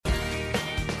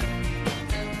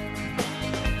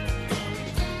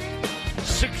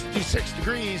6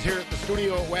 degrees here at the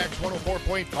studio at Wax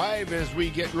 104.5 as we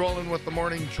get rolling with the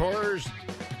morning chores.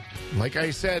 Like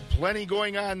I said, plenty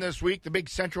going on this week. The big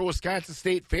Central Wisconsin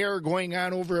State Fair going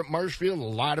on over at Marshfield. A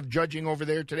lot of judging over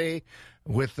there today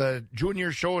with the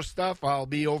junior show stuff. I'll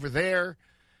be over there.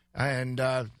 And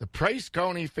the Price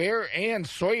County Fair and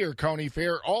Sawyer County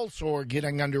Fair also are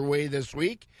getting underway this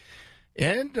week.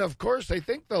 And, of course, I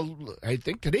think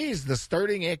today is the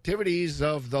starting activities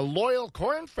of the Loyal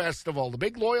Corn Festival, the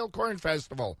big Loyal Corn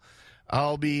Festival.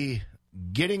 I'll be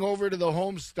getting over to the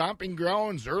home stomping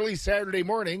grounds early Saturday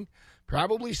morning,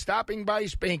 probably stopping by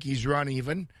Spanky's Run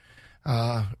even.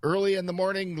 Early in the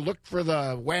morning, look for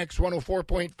the Wax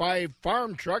 104.5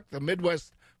 farm truck, the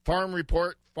Midwest Farm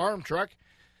Report farm truck.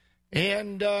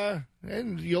 And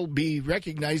you'll be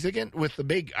recognizing it with the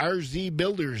big RZ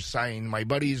Builders sign. My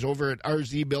buddies over at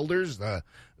RZ Builders, the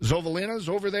Zovalinas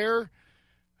over there,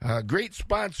 great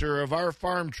sponsor of our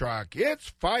farm truck. It's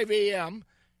 5 a.m.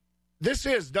 This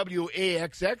is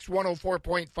WAXX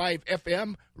 104.5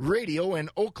 FM radio in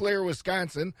Eau Claire,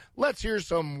 Wisconsin. Let's hear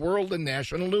some world and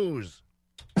national news.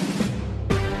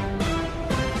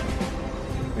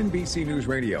 NBC News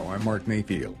Radio, I'm Mark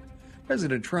Mayfield.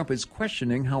 President Trump is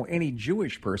questioning how any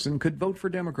Jewish person could vote for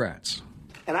Democrats.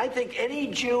 And I think any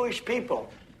Jewish people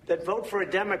that vote for a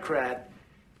Democrat,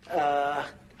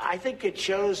 I think it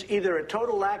shows either a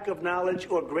total lack of knowledge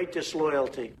or great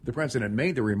disloyalty. The president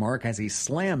made the remark as he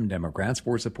slammed Democrats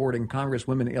for supporting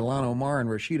Congresswomen Ilhan Omar and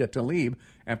Rashida Tlaib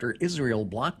after Israel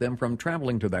blocked them from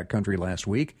traveling to that country last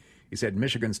week. He said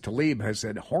Michigan's Tlaib has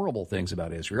said horrible things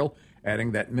about Israel,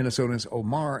 adding that Minnesota's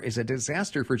Omar is a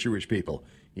disaster for Jewish people.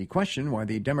 He questioned why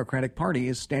the Democratic Party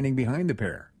is standing behind the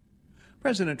pair.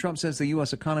 President Trump says the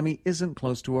U.S. economy isn't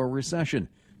close to a recession.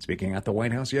 Speaking at the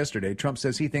White House yesterday, Trump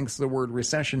says he thinks the word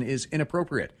recession is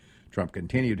inappropriate. Trump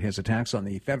continued his attacks on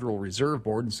the Federal Reserve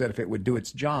Board and said if it would do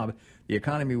its job, the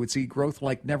economy would see growth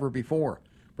like never before.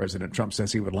 President Trump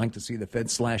says he would like to see the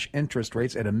Fed slash interest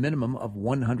rates at a minimum of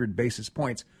 100 basis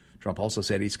points. Trump also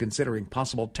said he's considering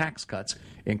possible tax cuts,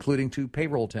 including 2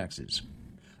 payroll taxes.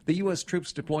 The U.S.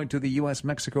 troops deployed to the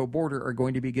U.S.-Mexico border are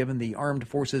going to be given the Armed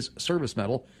Forces Service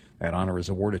Medal. That honor is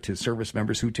awarded to service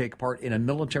members who take part in a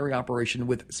military operation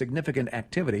with significant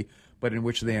activity, but in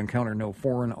which they encounter no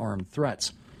foreign armed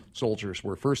threats. Soldiers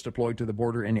were first deployed to the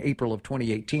border in April of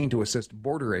 2018 to assist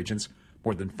border agents.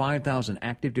 More than 5,000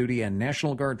 active duty and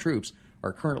National Guard troops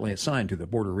are currently assigned to the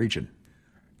border region.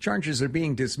 Charges are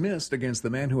being dismissed against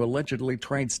the man who allegedly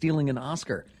tried stealing an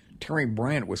Oscar. Terry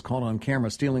Bryant was caught on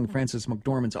camera stealing Frances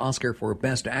McDormand's Oscar for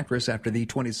Best Actress after the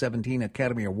 2017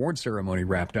 Academy Awards ceremony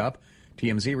wrapped up.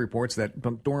 TMZ reports that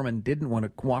McDormand didn't want to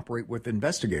cooperate with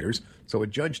investigators, so a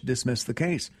judge dismissed the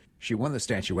case. She won the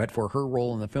statuette for her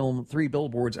role in the film 3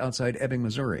 Billboards Outside Ebbing,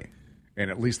 Missouri. And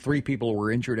at least 3 people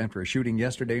were injured after a shooting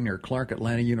yesterday near Clark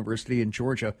Atlanta University in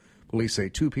Georgia. Police say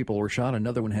 2 people were shot.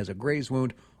 Another one has a graze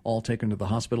wound, all taken to the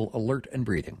hospital alert and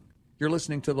breathing. You're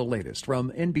listening to the latest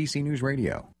from NBC News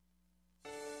Radio.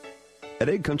 At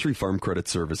Egg Country Farm Credit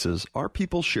Services, our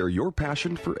people share your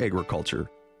passion for agriculture.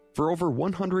 For over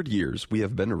 100 years, we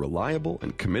have been a reliable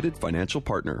and committed financial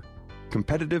partner,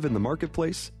 competitive in the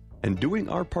marketplace, and doing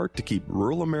our part to keep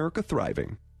rural America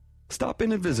thriving. Stop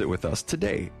in and visit with us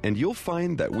today, and you'll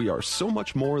find that we are so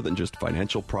much more than just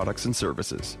financial products and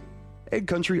services. Egg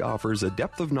Country offers a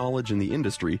depth of knowledge in the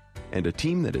industry and a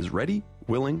team that is ready,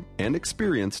 willing, and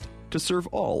experienced to serve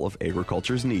all of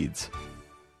agriculture's needs.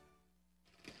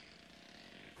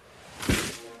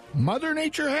 Mother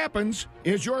Nature happens.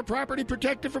 Is your property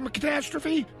protected from a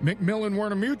catastrophe? McMillan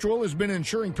Warner Mutual has been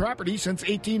insuring property since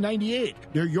 1898.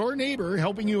 They're your neighbor,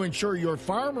 helping you insure your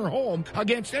farm or home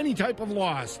against any type of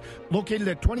loss. Located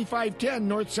at 2510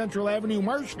 North Central Avenue,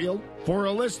 Marshfield. For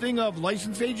a listing of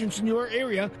licensed agents in your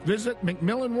area, visit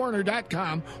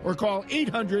McMillanWarner.com or call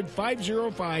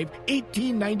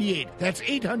 800-505-1898. That's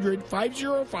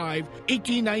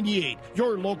 800-505-1898.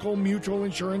 Your local mutual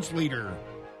insurance leader.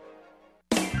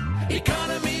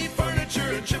 Economy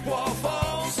Furniture in Chippewa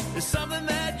Falls is something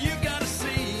that you gotta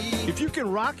see. If you can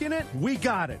rock in it, we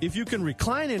got it. If you can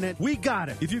recline in it, we got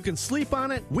it. If you can sleep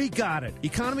on it, we got it.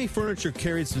 Economy Furniture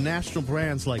carries the national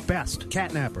brands like Best,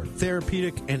 Catnapper,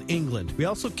 Therapeutic, and England. We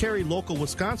also carry local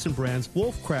Wisconsin brands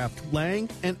Wolfcraft, Lang,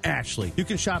 and Ashley. You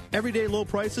can shop everyday low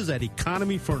prices at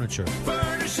Economy Furniture.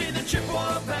 Furnishing the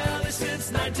Chippewa Valley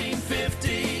since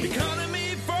 1950.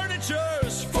 Economy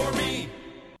Furniture's for me.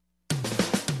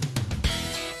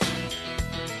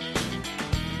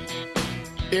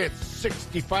 It's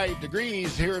 65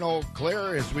 degrees here in Eau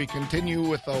Claire as we continue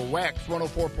with the Wax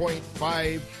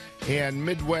 104.5 and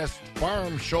Midwest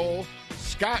Farm Show.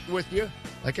 Scott with you.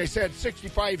 Like I said,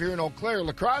 65 here in Eau Claire.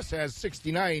 La Crosse has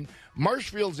 69.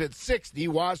 Marshfield's at 60.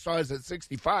 Wausau is at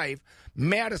 65.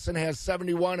 Madison has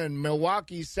 71 and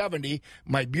Milwaukee 70.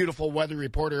 My beautiful weather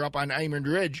reporter up on Eimond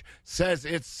Ridge says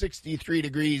it's 63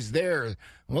 degrees there.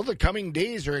 Well, the coming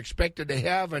days are expected to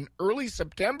have an early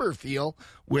September feel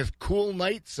with cool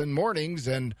nights and mornings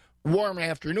and warm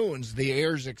afternoons. The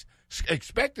air's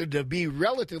expected to be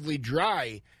relatively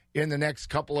dry in the next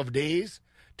couple of days.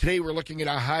 Today we're looking at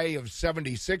a high of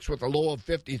 76 with a low of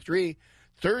 53.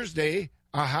 Thursday,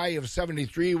 a high of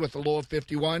 73 with a low of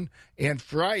 51. And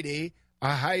Friday,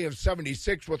 a high of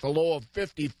 76 with a low of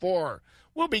 54.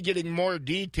 We'll be getting more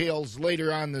details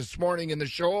later on this morning in the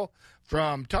show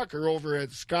from Tucker over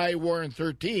at Skywarn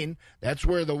 13. That's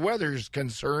where the weather's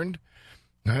concerned.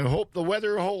 I hope the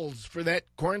weather holds for that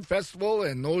Corn Festival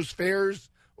and those fairs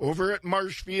over at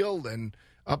Marshfield and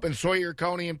up in Sawyer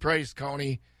County and Price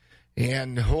County,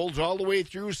 and holds all the way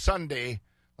through Sunday.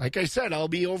 Like I said, I'll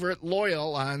be over at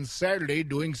Loyal on Saturday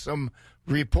doing some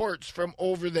reports from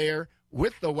over there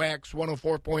with the Wax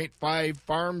 104.5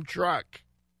 farm truck.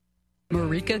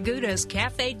 Marika Gouda's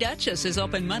Cafe Duchess is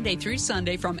open Monday through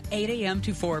Sunday from 8 a.m.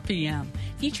 to 4 p.m.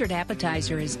 Featured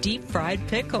appetizer is deep-fried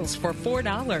pickles for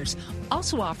 $4.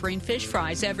 Also offering fish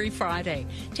fries every Friday.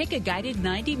 Take a guided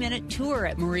 90-minute tour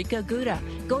at Marika Gouda.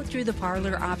 Go through the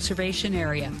parlor observation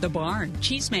area, the barn,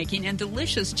 cheese-making, and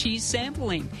delicious cheese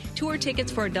sampling. Tour tickets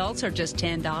for adults are just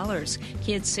 $10.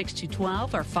 Kids 6 to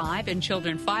 12 are $5, and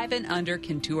children 5 and under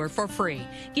can tour for free.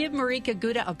 Give Marika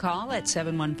Gouda a call at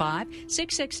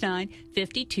 715-669-5230.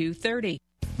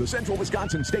 The Central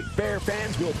Wisconsin State Fair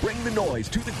fans will bring the noise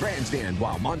to the grandstand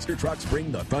while monster trucks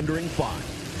bring the thundering fun.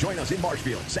 Join us in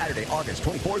Marshfield Saturday, August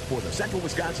 24th for the Central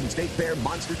Wisconsin State Fair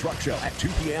Monster Truck Show at 2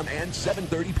 p.m. and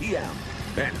 7:30 p.m.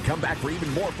 And come back for even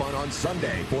more fun on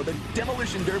Sunday for the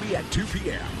Demolition Derby at 2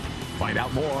 p.m. Find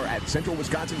out more at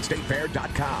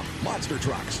centralwisconsinstatefair.com. Monster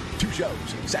Trucks, 2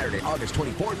 shows. Saturday, August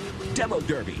 24th, Demo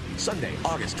Derby. Sunday,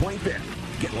 August 25th.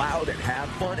 Get loud and have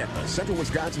fun at the Central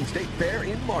Wisconsin State Fair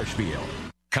in Marshfield.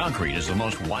 Concrete is the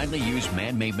most widely used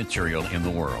man-made material in the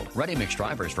world. Ready-mix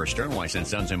drivers for Sternweiss &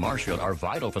 Sons in Marshfield are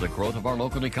vital for the growth of our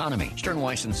local economy.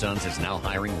 Sternweiss & Sons is now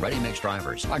hiring ready-mix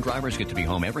drivers. Our drivers get to be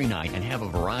home every night and have a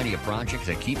variety of projects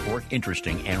that keep work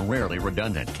interesting and rarely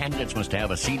redundant. Candidates must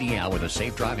have a CDL with a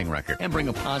safe driving record and bring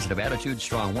a positive attitude,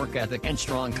 strong work ethic, and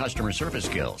strong customer service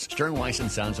skills. Sternweiss &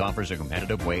 Sons offers a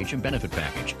competitive wage and benefit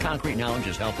package. Concrete knowledge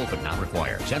is helpful but not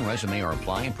required. Send resume or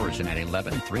apply in person at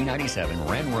 11397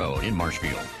 Wren Road in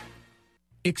Marshfield.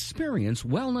 Experience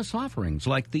wellness offerings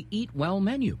like the Eat Well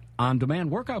menu,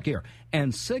 on-demand workout gear,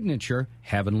 and signature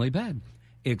Heavenly Bed.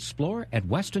 Explore at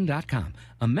Weston.com,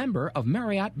 a member of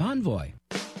Marriott Bonvoy.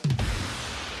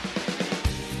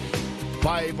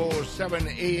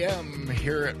 5:07 a.m.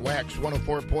 here at Wax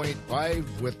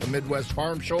 104.5 with the Midwest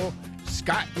Farm Show.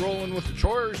 Scott rolling with the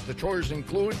chores. The chores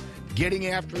include getting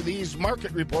after these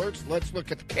market reports. Let's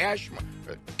look at the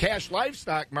cash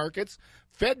livestock markets.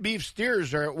 Fed beef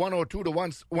steers are at 102 to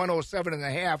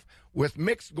 107.5, with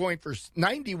mixed going for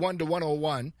 91 to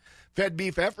 101. Fed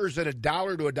beef heifers at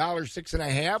 $1 to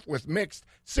 $1.06.5, with mixed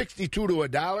 62 to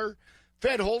 $1.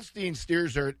 Fed Holstein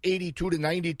steers are at 82 to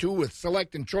 92, with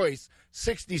select and choice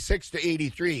 66 to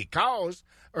 83. Cows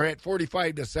are at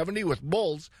 45 to 70, with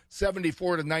bulls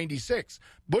 74 to 96.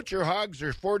 Butcher hogs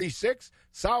are 46.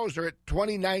 Sows are at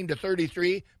 29 to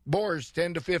 33. Boars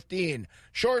 10 to 15.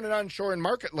 Shorn and unshorn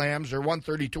market lambs are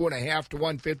 132.5 to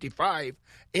 155,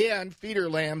 and feeder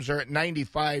lambs are at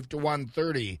 95 to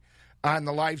 130. On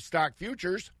the livestock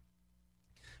futures,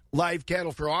 live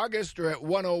cattle for August are at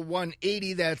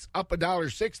 101.80. That's up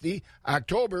 $1.60.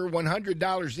 October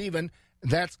 $100 even.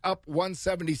 That's up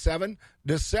 $177.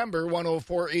 December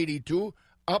 $104.82,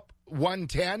 up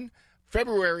 $110.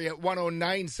 February at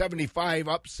 $109.75,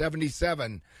 up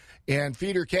 $77. And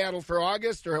feeder cattle for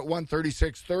August are at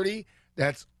 $136.30.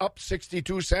 That's up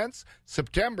 62 cents.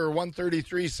 September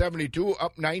 $133.72,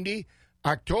 up 90.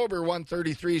 October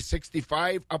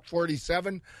 $133.65, up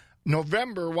 47.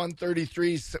 November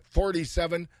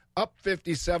 $133.47, up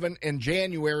 57. And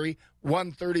January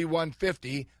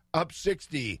 $131.50, up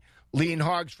 60. Lean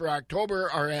hogs for October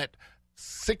are at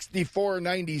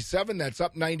 $64.97. That's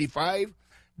up 95.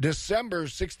 December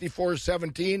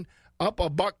 $64.17, up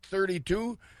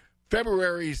 $1.32.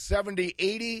 February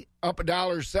 $70.80, up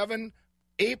 $1.07.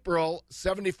 April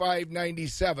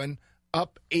 $75.97,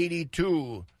 up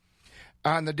 82.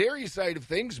 On the dairy side of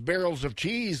things, barrels of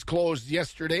cheese closed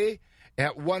yesterday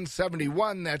at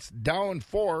 $171. That's down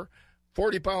 4.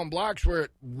 40-pound blocks were at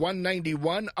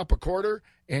 $191, up a quarter,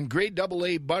 and grade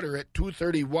AA butter at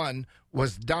 $2.31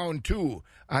 was down 2.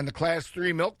 On the Class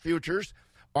 3 milk futures,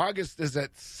 August is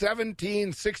at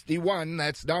 1761,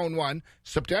 that's down 1.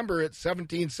 September at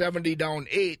 1770, down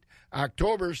 8.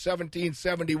 October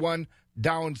 1771,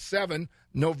 down 7.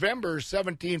 November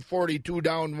 1742,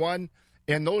 down 1.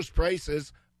 And those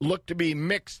prices look to be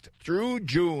mixed through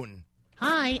June.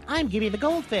 Hi, I'm Gibby the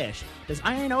Goldfish. Does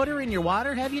iron odor in your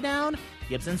water have you down?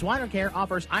 Gibson's Water Care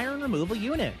offers iron removal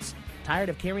units. Tired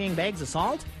of carrying bags of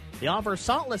salt? They offer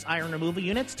saltless iron removal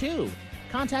units, too.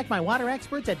 Contact my water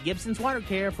experts at Gibson's Water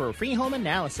Care for a free home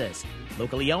analysis.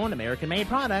 Locally owned, American-made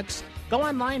products. Go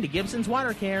online to Gibson's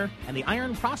Water Care and the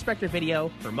Iron Prospector video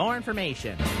for more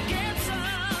information.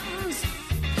 Gibson's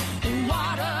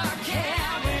Water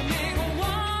Care. We make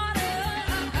water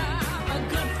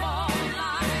good for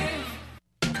life.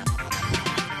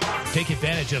 Take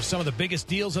advantage of some of the biggest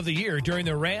deals of the year during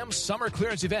the Ram Summer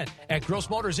Clearance Event at Gross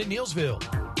Motors in Neillsville.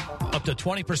 Up to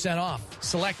 20% off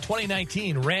select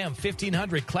 2019 Ram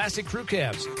 1500 Classic Crew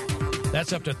Cabs.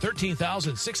 That's up to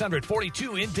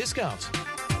 $13,642 in discounts.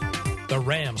 The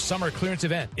Ram Summer Clearance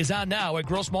Event is on now at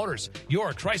Gross Motors,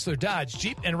 your Chrysler, Dodge,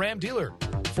 Jeep, and Ram dealer.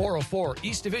 404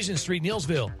 East Division Street,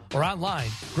 Neillsville, or online,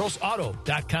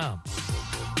 grossauto.com.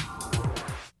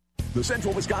 The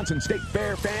Central Wisconsin State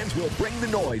Fair fans will bring the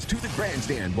noise to the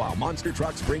grandstand while monster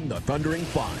trucks bring the thundering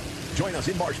fun. Join us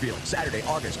in Marshfield Saturday,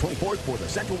 August 24th for the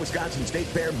Central Wisconsin State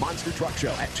Fair Monster Truck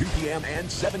Show at 2 p.m. and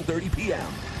 7:30 p.m.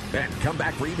 And come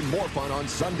back for even more fun on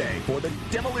Sunday for the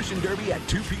Demolition Derby at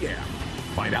 2 p.m.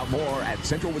 Find out more at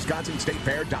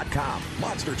centralwisconsinstatefair.com.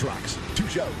 Monster Trucks, 2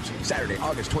 shows, Saturday,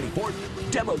 August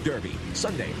 24th, Demo Derby,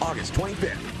 Sunday, August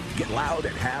 25th. Get loud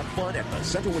and have fun at the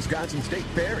Central Wisconsin State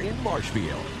Fair in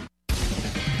Marshfield.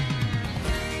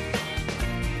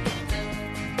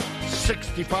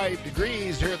 65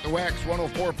 degrees here at the Wax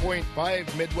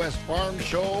 104.5 Midwest Farm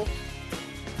Show.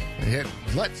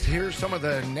 Let's hear some of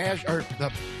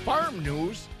the farm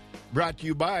news brought to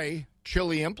you by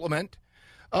Chili Implement.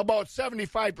 About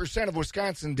 75% of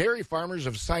Wisconsin dairy farmers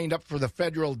have signed up for the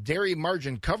federal Dairy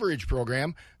Margin Coverage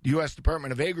Program. The U.S.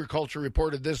 Department of Agriculture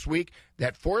reported this week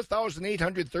that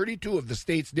 4,832 of the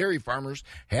state's dairy farmers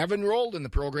have enrolled in the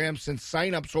program since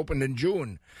sign-ups opened in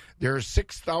June. There are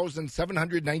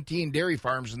 6,719 dairy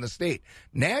farms in the state.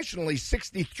 Nationally,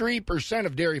 63%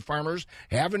 of dairy farmers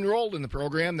have enrolled in the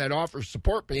program that offers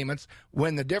support payments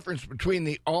when the difference between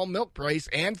the all milk price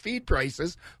and feed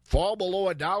prices fall below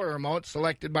a dollar amount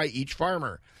selected by each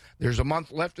farmer. There's a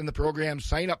month left in the program's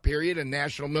sign-up period, and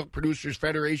National Milk Producers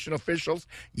Federation officials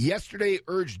yesterday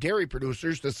urged dairy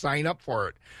producers to sign up for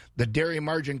it. The Dairy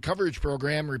Margin Coverage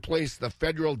Program replaced the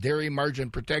federal Dairy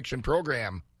Margin Protection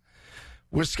Program.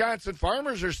 Wisconsin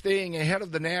farmers are staying ahead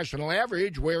of the national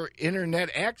average where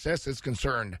internet access is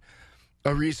concerned.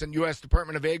 A recent U.S.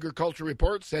 Department of Agriculture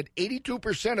report said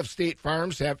 82% of state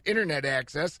farms have internet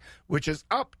access, which is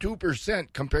up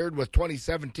 2% compared with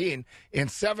 2017 and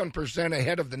 7%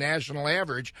 ahead of the national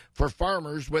average for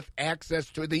farmers with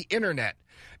access to the internet.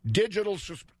 Digital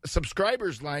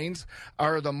subscribers lines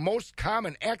are the most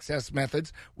common access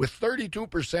methods, with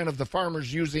 32% of the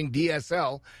farmers using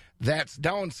DSL. That's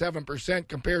down 7%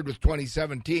 compared with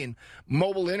 2017.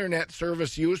 Mobile internet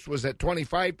service use was at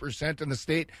 25% in the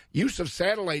state. Use of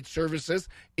satellite services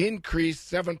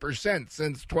increased 7%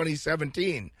 since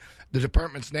 2017. The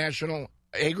department's National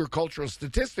Agricultural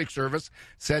Statistics Service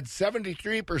said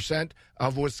 73%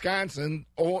 of Wisconsin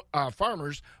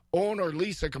farmers own or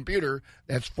lease a computer.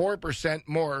 That's 4%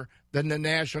 more than the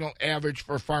national average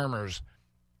for farmers.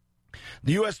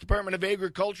 The U.S. Department of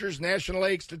Agriculture's National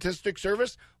Ag Statistics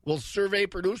Service will survey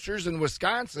producers in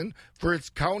Wisconsin for its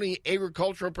County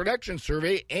Agricultural Production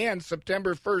Survey and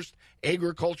September 1st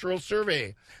Agricultural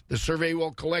Survey. The survey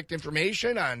will collect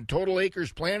information on total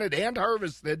acres planted and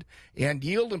harvested and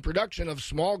yield and production of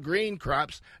small grain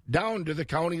crops down to the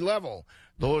county level.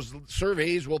 Those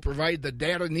surveys will provide the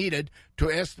data needed to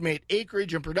estimate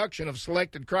acreage and production of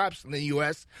selected crops in the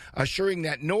U.S., assuring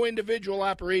that no individual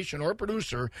operation or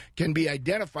producer can be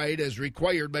identified as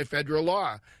required by federal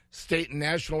law. State and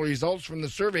national results from the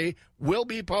survey will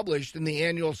be published in the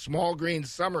annual Small Grain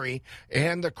Summary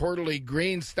and the quarterly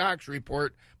Grain Stocks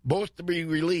Report, both to be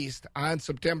released on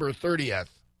September 30th.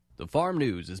 The Farm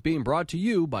News is being brought to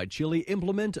you by Chili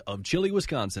Implement of Chili,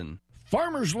 Wisconsin.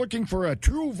 Farmers looking for a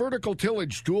true vertical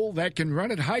tillage tool that can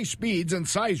run at high speeds and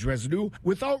size residue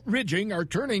without ridging are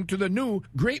turning to the new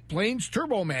Great Plains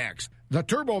TurboMax. The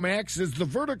TurboMax is the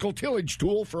vertical tillage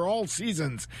tool for all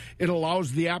seasons. It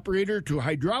allows the operator to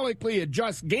hydraulically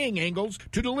adjust gang angles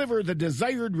to deliver the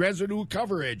desired residue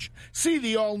coverage. See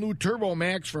the all-new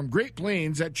TurboMax from Great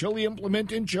Plains at Chili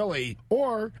Implement in Chili,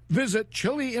 or visit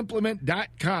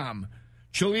chiliimplement.com.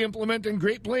 Chili Implement in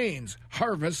Great Plains.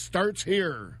 Harvest starts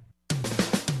here.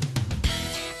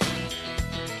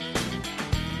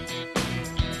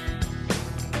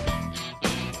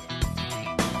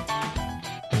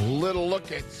 little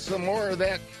look at some more of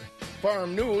that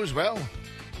farm news. Well,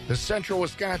 the Central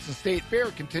Wisconsin State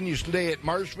Fair continues today at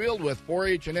Marshfield with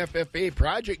 4-H and FFA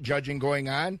project judging going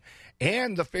on,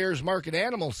 and the fair's market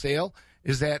animal sale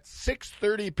is at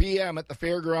 6:30 p.m. at the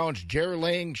Fairgrounds Jer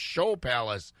Lang Show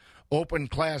Palace. Open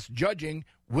class judging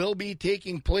will be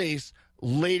taking place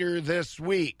later this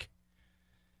week.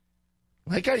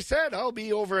 Like I said, I'll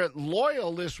be over at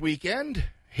Loyal this weekend,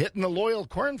 hitting the Loyal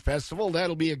Corn Festival.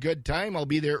 That'll be a good time. I'll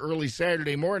be there early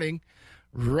Saturday morning,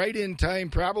 right in time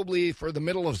probably for the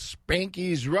middle of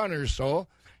Spanky's run or so.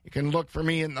 You can look for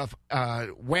me in the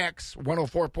Wax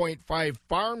 104.5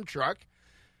 farm truck.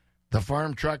 The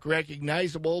farm truck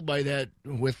recognizable by that,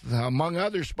 with among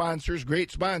other sponsors,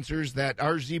 great sponsors, that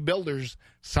RZ Builders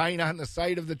sign on the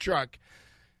side of the truck.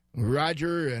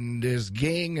 Roger and his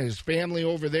gang, his family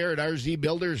over there at RZ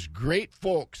Builders, great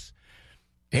folks.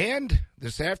 And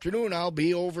this afternoon I'll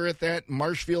be over at that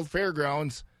Marshfield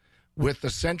Fairgrounds with the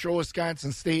Central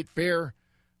Wisconsin State Fair.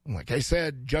 Like I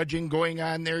said, judging going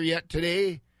on there yet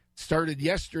today. Started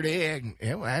yesterday,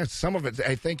 and some of it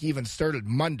I think even started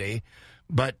Monday.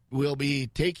 But we'll be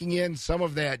taking in some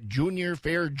of that junior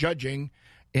fair judging.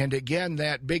 And again,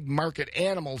 that big market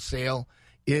animal sale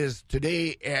is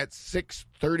today at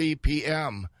 6:30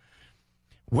 p.m.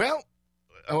 Well,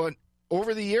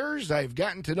 over the years, I've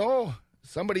gotten to know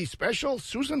somebody special,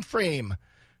 Susan Frame.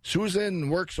 Susan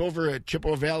works over at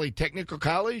Chippewa Valley Technical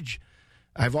College.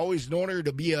 I've always known her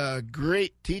to be a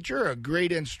great teacher, a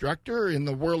great instructor in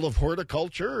the world of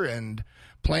horticulture and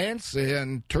plants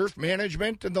and turf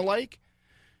management and the like.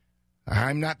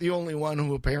 I'm not the only one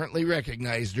who apparently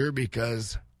recognized her,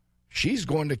 because she's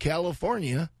going to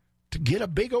California to get a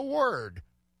big award.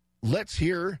 Let's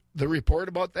hear the report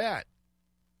about that.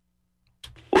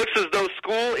 Looks as though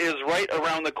school is right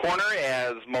around the corner,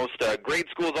 as most grade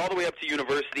schools all the way up to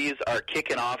universities are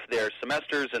kicking off their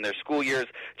semesters and their school years.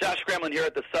 Josh Gremlin here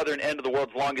at the southern end of the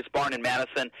world's longest barn in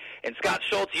Madison. And Scott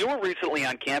Schultz, you were recently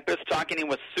on campus talking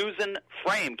with Susan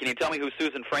Frame. Can you tell me who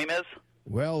Susan Frame is?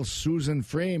 Well, Susan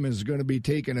Frame is going to be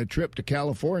taking a trip to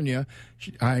California.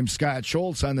 I'm Scott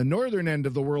Schultz on the northern end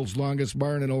of the world's longest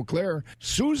barn in Eau Claire.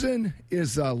 Susan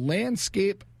is a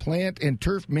landscape, plant, and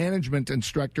turf management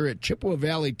instructor at Chippewa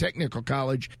Valley Technical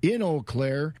College in Eau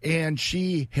Claire, and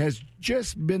she has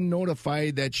just been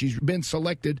notified that she's been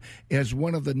selected as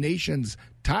one of the nation's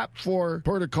top 4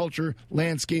 horticulture,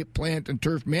 landscape, plant, and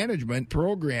turf management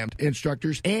program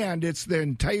instructors, and it's the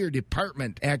entire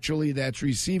department, actually, that's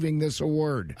receiving this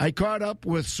award. I caught up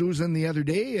with Susan the other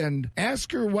day and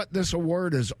asked her what this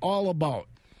award is all about.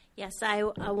 Yes, I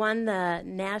won the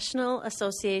National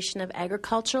Association of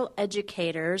Agricultural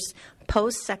Educators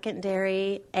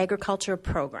Post-Secondary Agriculture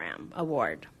Program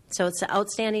Award. So it's the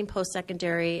Outstanding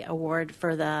Post-Secondary Award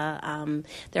for the.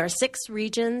 There are 6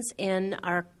 regions in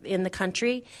the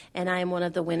country, and I am one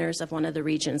of the winners of one of the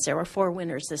regions. There were 4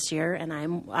 winners this year,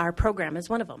 and our program is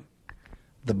one of them.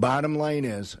 The bottom line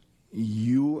is,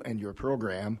 you and your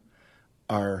program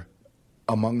are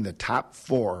among the top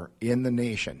 4 in the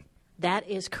nation. That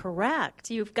is correct.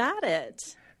 You've got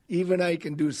it. Even I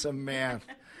can do some math.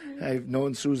 I've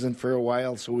known Susan for a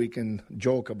while, so we can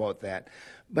joke about that.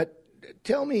 But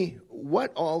tell me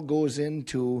what all goes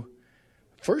into,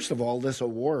 first of all, this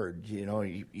award. You know,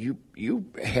 you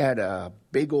had a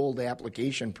big old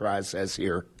application process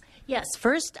here. Yes,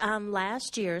 first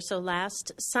last year, so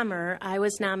last summer, I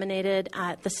was nominated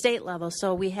at the state level.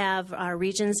 So we have our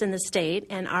regions in the state,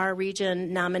 and our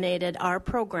region nominated our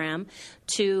program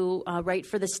to write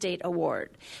for the state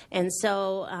award. And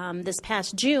so this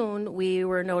past June, we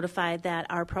were notified that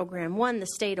our program won the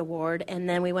state award, and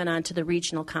then we went on to the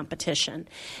regional competition.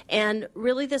 And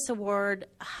really, this award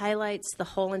highlights the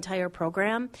whole entire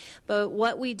program. But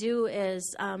what we do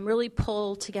is really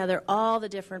pull together all the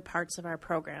different parts of our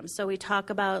program. So we talk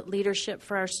about leadership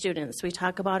for our students. We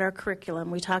talk about our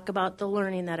curriculum. We talk about the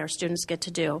learning that our students get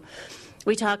to do.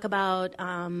 We talk about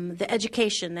the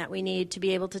education that we need to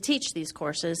be able to teach these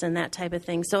courses and that type of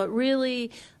thing. So it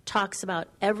really talks about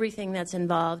everything that's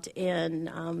involved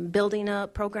in building a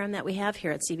program that we have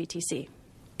here at CVTC.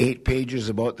 8 pages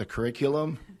about the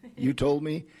curriculum, you told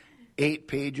me. 8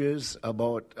 pages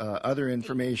about other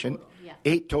information.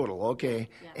 8 total, okay.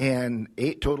 Yeah. And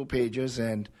 8 total pages,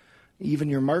 and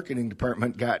even your marketing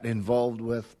department got involved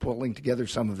with pulling together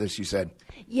some of this, you said.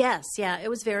 Yes, yeah, it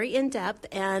was very in-depth,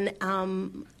 and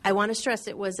I want to stress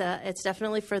it's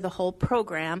definitely for the whole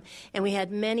program, and we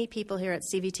had many people here at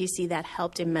CVTC that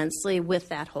helped immensely with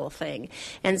that whole thing.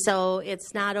 And so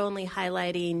it's not only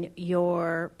highlighting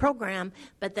your program,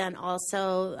 but then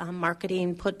also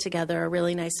marketing put together a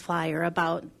really nice flyer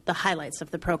about the highlights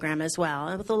of the program as well,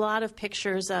 and with a lot of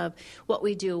pictures of what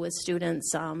we do with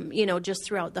students, just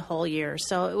throughout the whole year.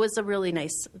 So it was a really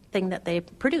nice thing that they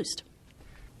produced.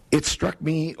 It struck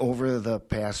me over the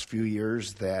past few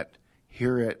years that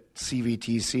here at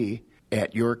CVTC,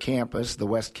 at your campus, the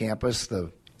West Campus,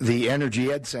 the Energy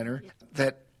Ed Center,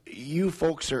 that you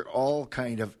folks are all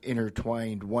kind of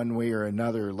intertwined one way or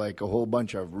another, like a whole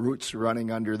bunch of roots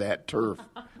running under that turf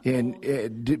in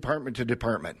department to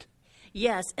department.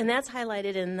 Yes, and that's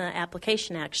highlighted in the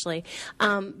application, actually,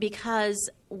 because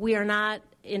we are not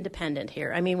independent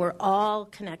here. I mean, we're all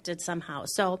connected somehow.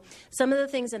 So some of the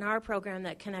things in our program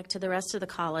that connect to the rest of the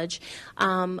college,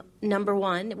 number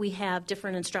one, we have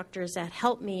different instructors that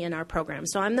help me in our program.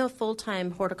 So I'm the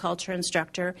full-time horticulture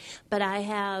instructor, but I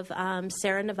have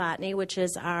Sarah Novotny, which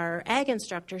is our ag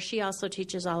instructor. She also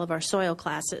teaches all of our soil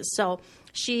classes. So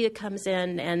she comes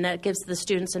in, and that gives the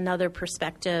students another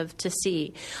perspective to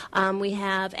see. We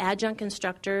have adjunct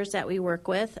instructors that we work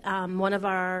with. One of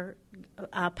our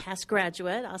past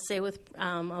graduate, I'll say with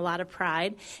a lot of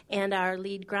pride, and our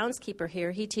lead groundskeeper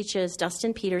here, he teaches,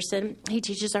 Dustin Peterson, he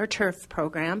teaches our turf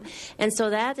program, and so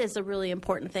that is a really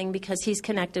important thing because he's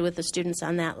connected with the students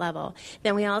on that level.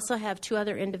 Then we also have two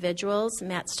other individuals,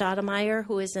 Matt Stoudemire,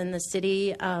 who is in the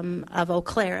city of Eau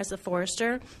Claire as a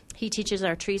forester. He teaches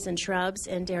our trees and shrubs,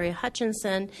 and Daria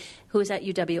Hutchinson, who is at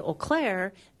UW Eau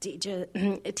Claire,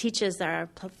 teaches our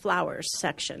flowers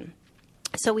section.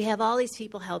 So we have all these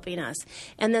people helping us.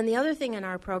 And then the other thing in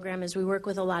our program is we work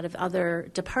with a lot of other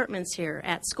departments here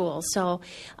at school. So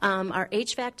our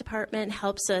HVAC department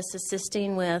helps us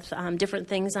assisting with different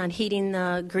things on heating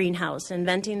the greenhouse and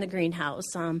venting the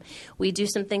greenhouse. We do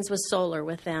some things with solar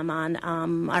with them on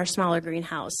our smaller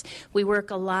greenhouse. We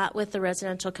work a lot with the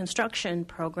residential construction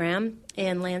program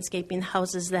and landscaping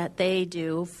houses that they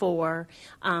do for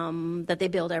that they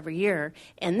build every year.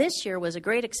 And this year was a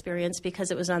great experience because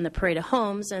it was on the Parade of Homes,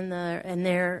 and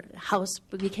their house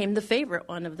became the favorite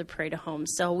one of the Parade of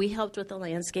Homes. So we helped with the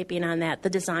landscaping on that, the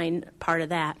design part of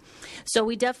that. So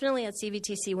we definitely at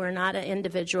CVTC, we're not an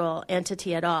individual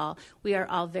entity at all. We are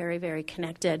all very, very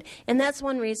connected. And that's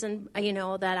one reason,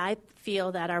 that I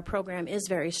feel that our program is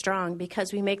very strong,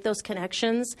 because we make those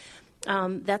connections.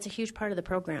 That's a huge part of the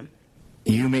program.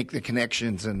 You make the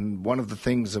connections, and one of the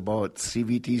things about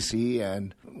CVTC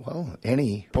and, well,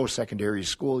 any post-secondary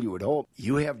school, you would hope,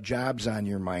 you have jobs on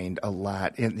your mind a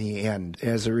lot in the end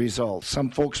as a result.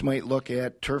 Some folks might look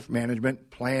at turf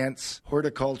management, plants,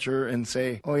 horticulture, and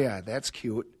say, oh yeah, that's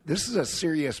cute. This is a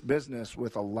serious business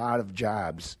with a lot of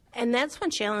jobs. And that's one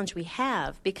challenge we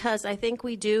have, because I think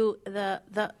we do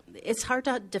it's hard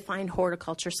to define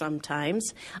horticulture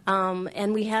sometimes,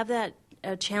 and we have that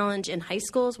a challenge in high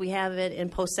schools. We have it in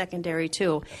post-secondary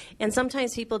too. And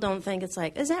sometimes people don't think, it's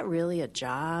like, is that really a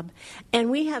job?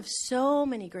 And we have so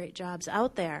many great jobs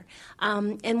out there.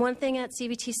 And one thing at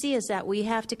CVTC is that we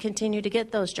have to continue to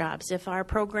get those jobs. If our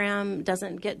program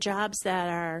doesn't get jobs that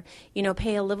are,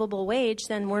 pay a livable wage,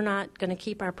 then we're not going to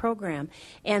keep our program.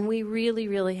 And we really,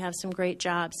 really have some great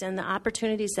jobs. And the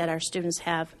opportunities that our students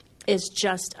have is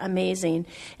just amazing.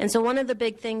 And so one of the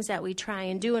big things that we try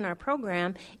and do in our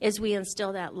program is we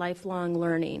instill that lifelong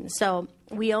learning. So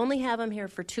we only have them here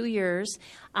for 2 years.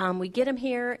 We get them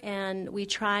here and we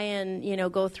try and,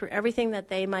 go through everything that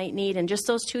they might need in just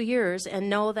those 2 years,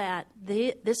 and know that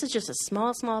this is just a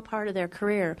small, small part of their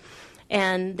career.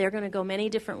 And they're going to go many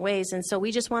different ways. And so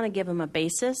we just want to give them a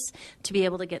basis to be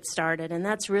able to get started. And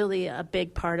that's really a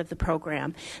big part of the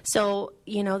program. So,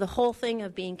 the whole thing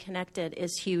of being connected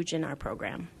is huge in our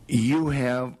program. You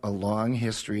have a long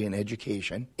history in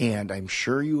education, and I'm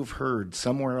sure you've heard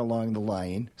somewhere along the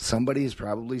line, somebody has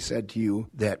probably said to you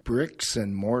that bricks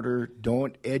and mortar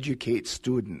don't educate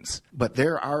students. But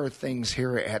there are things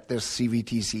here at this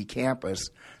CVTC campus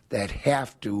that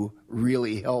have to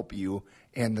really help you,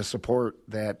 and the support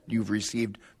that you've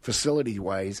received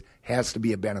facility-wise has to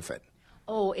be a benefit.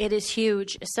 Oh, it is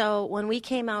huge. So when we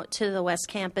came out to the West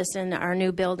Campus in our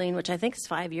new building, which I think is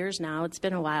 5 years now, it's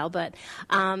been a while, but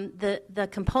the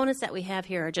components that we have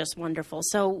here are just wonderful.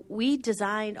 So we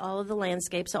designed all of the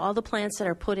landscapes, so all the plants that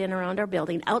are put in around our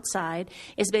building outside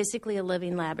is basically a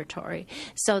living laboratory.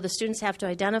 So the students have to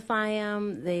identify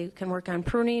them, they can work on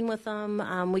pruning with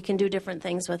them, we can do different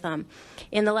things with them.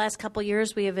 In the last couple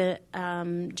years, we have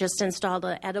just installed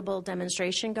an edible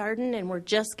demonstration garden, and we're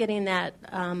just getting that,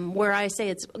 where I say say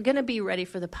it's going to be ready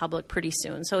for the public pretty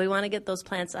soon. So we want to get those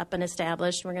plants up and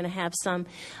established. We're going to have some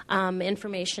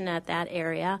information at that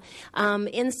area.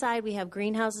 Inside, we have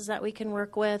greenhouses that we can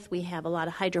work with. We have a lot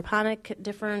of hydroponic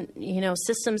different,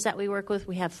 systems that we work with.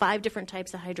 We have 5 different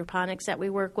types of hydroponics that we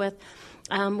work with.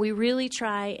 We really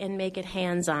try and make it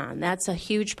hands-on. That's a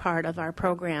huge part of our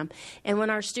program. And when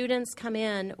our students come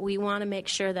in, we want to make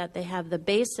sure that they have the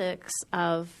basics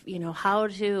of, how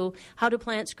do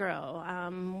plants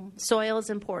grow. Soil is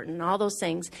important, all those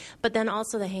things. But then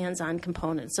also the hands-on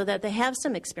component so that they have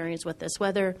some experience with this,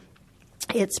 whether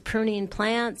it's pruning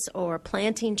plants or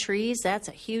planting trees. That's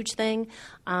a huge thing.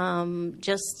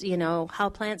 Just, how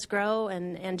plants grow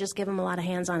and just give them a lot of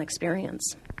hands-on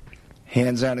experience.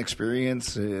 Hands-on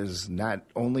experience is not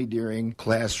only during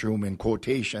classroom and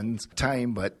quotations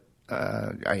time, but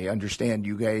I understand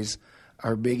you guys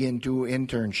are big into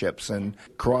internships and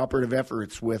cooperative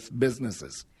efforts with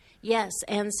businesses. Yes,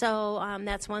 and so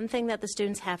that's one thing that the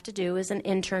students have to do is an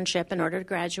internship in order to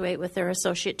graduate with their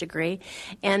associate degree.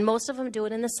 And most of them do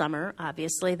it in the summer,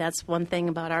 obviously. That's one thing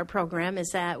about our program is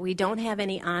that we don't have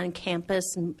any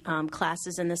on-campus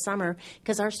classes in the summer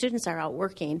because our students are out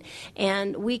working.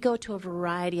 And we go to a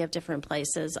variety of different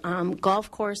places,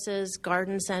 golf courses,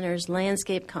 garden centers,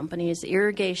 landscape companies,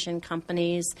 irrigation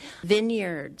companies,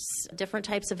 vineyards, different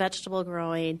types of vegetable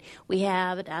growing. We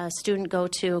have a student go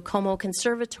to Como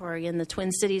Conservatory in the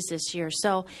Twin Cities this year.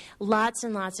 So lots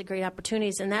and lots of great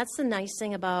opportunities. And that's the nice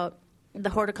thing about the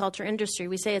horticulture industry.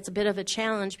 We say it's a bit of a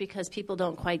challenge because people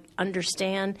don't quite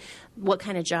understand what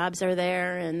kind of jobs are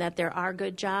there and that there are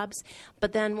good jobs.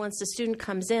 But then once the student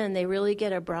comes in, they really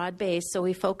get a broad base. So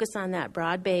we focus on that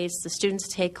broad base. The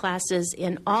students take classes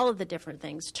in all of the different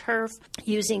things, turf,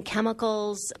 using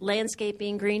chemicals,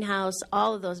 landscaping, greenhouse,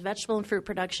 all of those, vegetable and fruit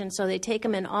production. So they take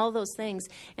them in all those things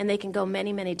and they can go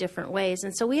many, many different ways.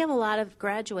 And so we have a lot of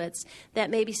graduates that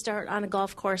maybe start on a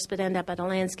golf course but end up at a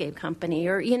landscape company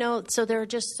or, so there are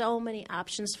just so many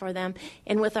options for them.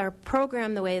 And with our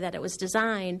program, the way that it was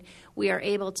designed, we are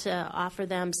able to offer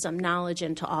them some knowledge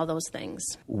into all those things.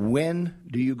 When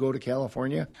do you go to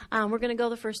California? We're going to go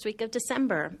the first week of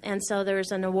December. And so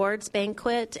there's an awards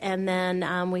banquet, and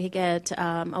then we get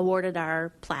awarded our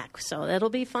plaque. So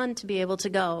it'll be fun to be able to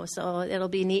go. So it'll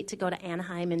be neat to go to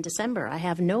Anaheim in December. I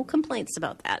have no complaints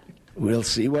about that. We'll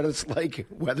see what it's like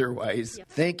weather-wise. Yep.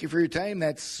 Thank you for your time.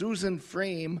 That's Susan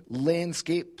Frame,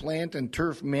 landscape plant and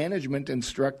turf management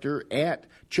instructor at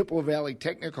Chippewa Valley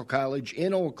Technical College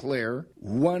in Eau Claire,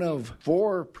 one of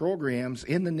 4 programs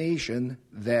in the nation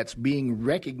that's being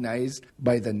recognized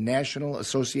by the National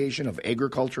Association of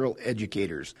Agricultural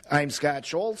Educators. I'm Scott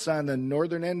Schultz on the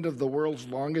northern end of the world's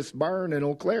longest barn in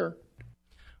Eau Claire.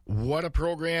 What a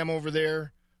program over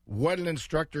there. What an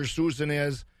instructor Susan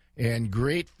is. And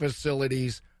great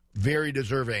facilities, very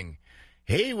deserving.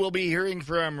 Hey, we'll be hearing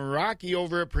from Rocky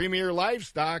over at Premier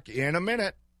Livestock in a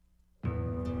minute.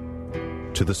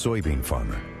 To the soybean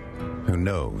farmer who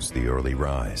knows the early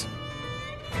rise,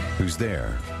 who's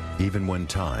there even when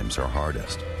times are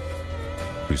hardest,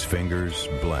 whose fingers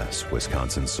bless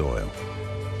Wisconsin soil,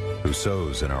 who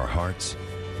sows in our hearts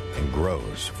and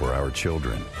grows for our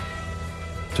children.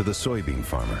 To the soybean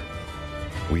farmer,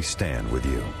 we stand with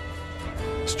you.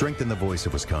 Strengthen the voice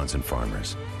of Wisconsin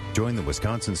farmers. Join the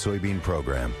Wisconsin Soybean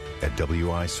Program at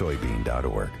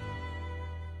wisoybean.org.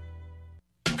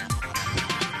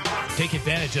 Take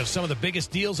advantage of some of the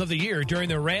biggest deals of the year during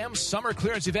the Ram Summer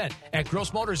Clearance Event at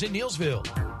Gross Motors in Neillsville.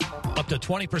 Up to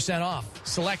 20% off.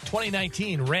 Select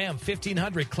 2019 Ram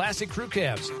 1500 Classic Crew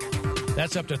Cabs.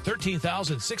 That's up to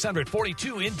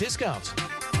 $13,642 in discounts.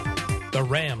 The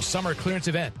Ram Summer Clearance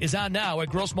Event is on now at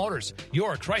Gross Motors,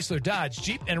 your Chrysler, Dodge,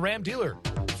 Jeep, and Ram dealer.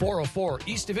 404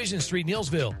 East Division Street,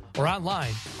 Neillsville, or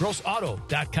online,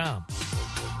 grossauto.com.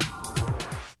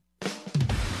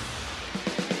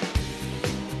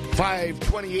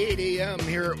 5:28 a.m.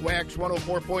 here at Wax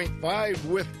 104.5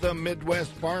 with the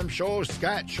Midwest Farm Show.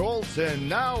 Scott Schultz, and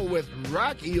now with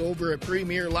Rocky over at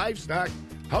Premier Livestock.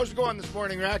 How's it going this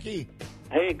morning, Rocky?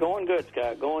 Hey, going good,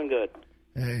 Scott. Going good.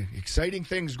 Exciting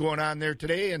things going on there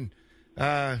today, and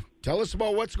tell us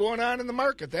about what's going on in the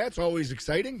market. That's always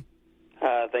exciting.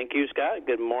 Thank you, Scott.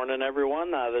 Good morning,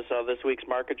 everyone. This week's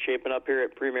market shaping up here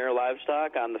at Premier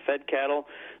Livestock. On the fed cattle,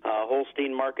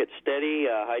 Holstein market steady.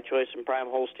 High choice and prime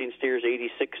Holstein steers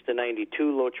 86 to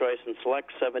 92. Low choice and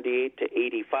select 78 to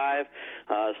 85.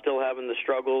 Still having the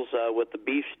struggles with the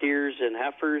beef steers and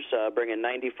heifers, bringing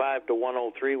 95 to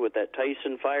 103 with that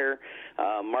Tyson fire.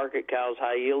 Market cows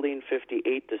high yielding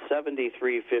 58 to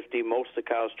 73.50. Most of the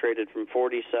cows traded from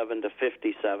 47 to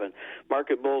 57.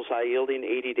 Market bulls high yielding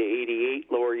 80 to 88.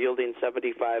 68, lower yielding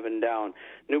 75 and down.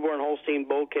 Newborn Holstein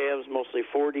bull calves mostly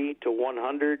 40 to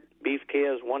 100. Beef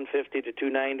calves 150 to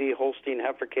 290. Holstein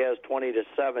heifer calves 20 to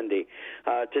 70.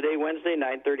 Today, Wednesday,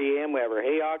 9:30 a.m. we have our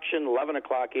hay auction. 11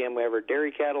 o'clock a.m. we have our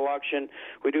dairy cattle auction.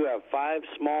 We do have 5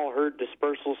 small herd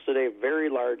dispersals today. Very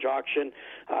large auction.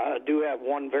 Do have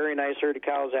one very nice herd of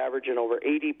cows averaging over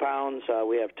 80 pounds.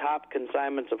 We have top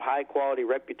consignments of high quality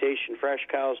reputation fresh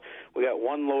cows. We got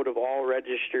one load of all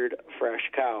registered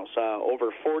fresh cows. Over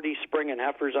 40 spring and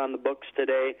heifers on the books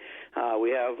today.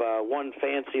 We have one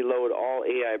fancy load all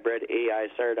AI bred AI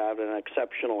started out an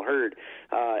exceptional herd.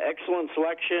 Excellent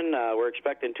selection. We're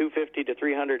expecting 250 to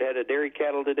 300 head of dairy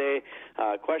cattle today.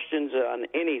 Questions on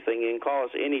anything, you can call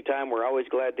us anytime. We're always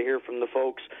glad to hear from the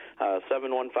folks.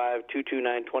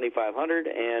 715-229-2500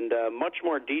 and much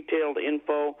more detailed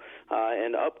info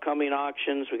and upcoming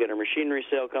auctions. We got our machinery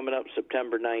sale coming up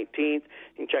September 19th. You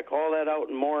can check all that out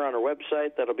and more on our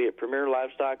website. That'll be at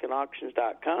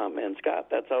premierlivestockandauctions.com. And Scott,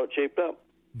 that's how it shaped up.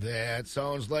 That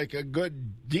sounds like a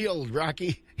good deal,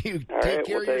 Rocky. You all take right,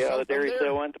 care we'll of tell you yourself how the dairy up there.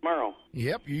 sale went tomorrow.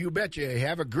 Yep, you betcha.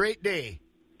 Have a great day.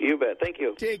 You bet. Thank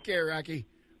you. Take care, Rocky.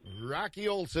 Rocky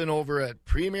Olson over at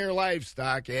Premier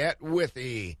Livestock at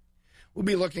Withee. We'll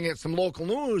be looking at some local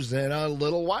news in a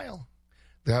little while.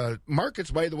 The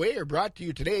markets, by the way, are brought to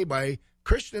you today by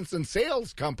Christensen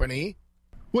Sales Company.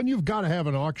 When you've got to have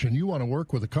an auction, you want to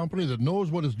work with a company that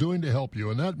knows what it's doing to help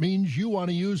you, and that means you want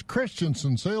to use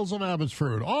Christensen Sales of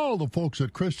Abbotsford. All the folks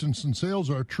at Christensen Sales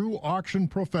are true auction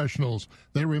professionals.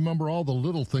 They remember all the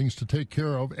little things to take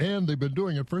care of, and they've been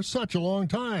doing it for such a long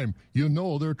time. You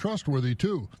know they're trustworthy,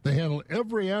 too. They handle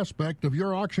every aspect of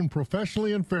your auction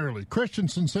professionally and fairly.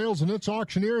 Christensen Sales and its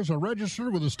auctioneers are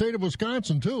registered with the state of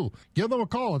Wisconsin, too. Give them a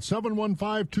call at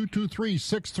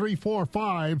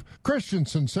 715-223-6345.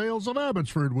 Christensen Sales of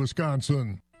Abbotsford,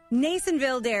 Wisconsin.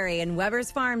 Nasonville Dairy and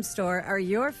Weber's Farm Store are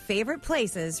your favorite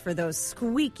places for those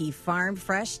squeaky farm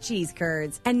fresh cheese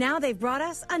curds. And now they've brought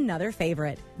us another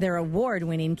favorite, their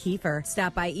award-winning kefir.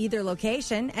 Stop by either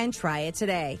location and try it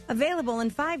today. Available in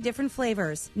 5 different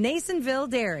flavors. Nasonville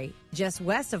Dairy, just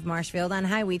west of Marshfield on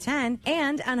Highway 10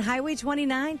 and on Highway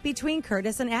 29 between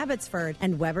Curtis and Abbotsford,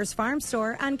 and Weber's Farm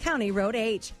Store on County Road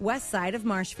H, west side of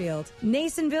Marshfield.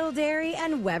 Nasonville Dairy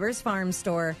and Weber's Farm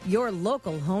Store, your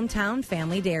local hometown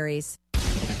family dairies.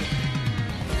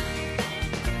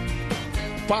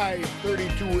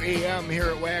 5:32 a.m. here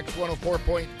at Wax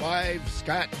 104.5.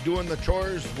 Scott doing the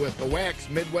chores with the Wax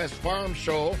Midwest Farm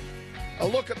Show. A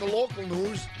look at the local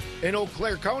news. An Eau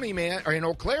Claire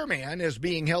man is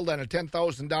being held on a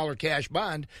 $10,000 cash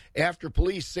bond after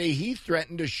police say he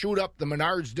threatened to shoot up the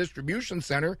Menards distribution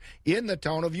center in the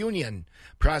town of Union.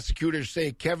 Prosecutors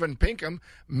say Kevin Pinkham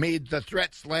made the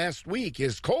threats last week.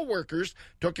 His co-workers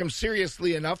took him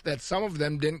seriously enough that some of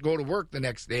them didn't go to work the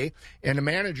next day, and a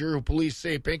manager who police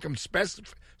say Pinkham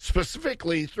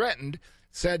specifically threatened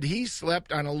said he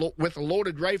slept on with a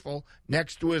loaded rifle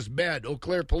next to his bed. Eau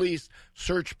Claire police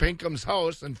searched Pinkham's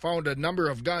house and found a number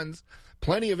of guns,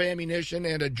 plenty of ammunition,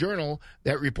 and a journal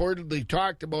that reportedly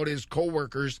talked about his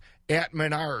co-workers at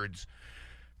Menards.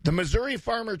 The Missouri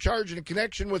farmer charged in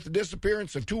connection with the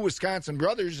disappearance of 2 Wisconsin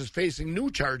brothers is facing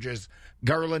new charges.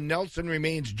 Garland Nelson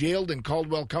remains jailed in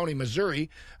Caldwell County, Missouri,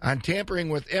 on tampering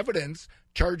with evidence,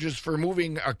 charges for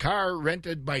moving a car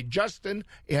rented by Justin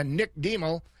and Nick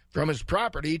Diemel from his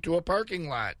property to a parking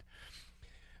lot.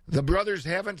 The brothers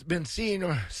haven't been seen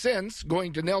since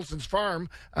going to Nelson's farm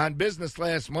on business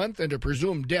last month and are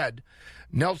presumed dead.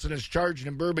 Nelson is charged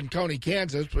in Bourbon County,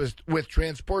 Kansas, with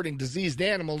transporting diseased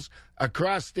animals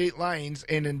across state lines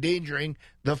and endangering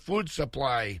the food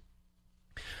supply.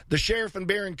 The sheriff in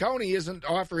Barron County isn't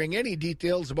offering any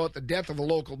details about the death of a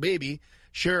local baby.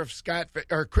 Sheriff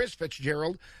Chris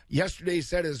Fitzgerald yesterday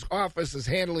said his office is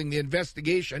handling the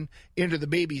investigation into the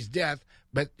baby's death,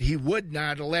 but he would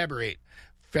not elaborate.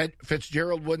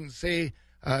 Fitzgerald wouldn't say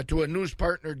to a news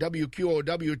partner,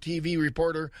 WQOW TV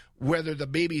reporter, whether the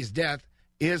baby's death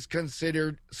is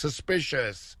considered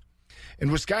suspicious.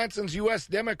 And Wisconsin's U.S.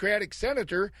 Democratic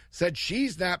senator said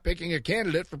she's not picking a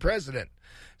candidate for president.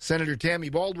 Senator Tammy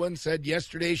Baldwin said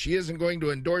yesterday she isn't going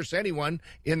to endorse anyone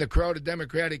in the crowded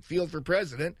Democratic field for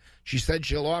president. She said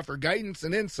she'll offer guidance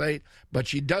and insight, but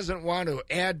she doesn't want to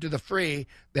add to the fray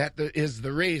that is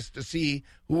the race to see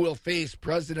who will face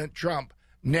President Trump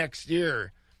next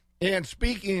year. And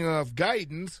speaking of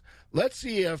guidance, let's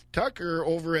see if Tucker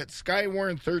over at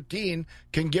Skywarn 13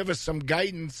 can give us some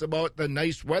guidance about the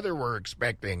nice weather we're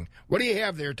expecting. What do you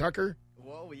have there, Tucker?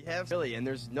 Well, we have really, and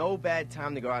there's no bad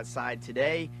time to go outside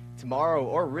today, tomorrow,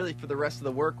 or really for the rest of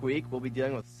the work week. We'll be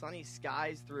dealing with sunny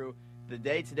skies through the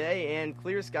day today and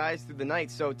clear skies through the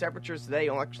night. So temperatures today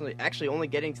are actually only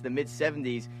getting to the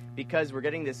mid-70s because we're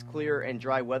getting this clear and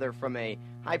dry weather from a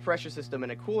high-pressure system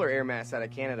and a cooler air mass out of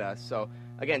Canada. So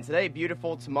again, today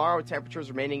beautiful. Tomorrow temperatures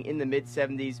remaining in the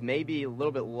mid-70s, maybe a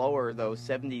little bit lower though,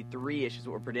 73-ish is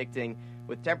what we're predicting,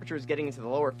 with temperatures getting into the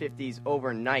lower 50s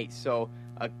overnight. So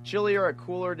a chillier, a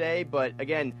cooler day, but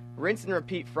again, rinse and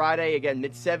repeat Friday, again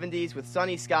mid-70s with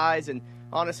sunny skies. And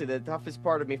honestly, the toughest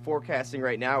part of me forecasting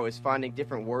right now is finding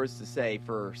different words to say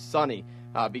for sunny,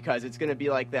 because it's going to be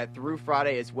like that through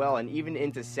Friday as well, and even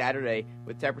into Saturday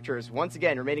with temperatures once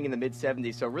again remaining in the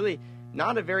mid-70s. So really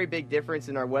not a very big difference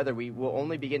in our weather. We will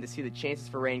only begin to see the chances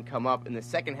for rain come up in the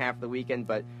second half of the weekend,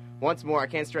 but once more, I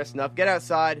can't stress enough, get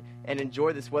outside and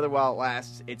enjoy this weather while it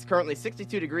lasts. It's currently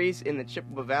 62 degrees in the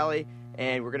Chippewa Valley,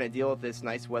 and we're going to deal with this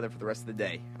nice weather for the rest of the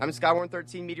day. I'm Skywarn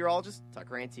 13 meteorologist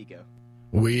Tucker Antico.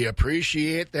 We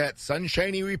appreciate that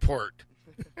sunshiny report.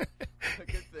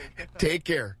 Take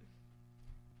care.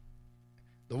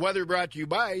 The weather brought to you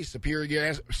by Superior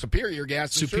Gas and Superior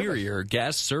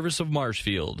Gas Service of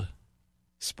Marshfield.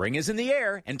 Spring is in the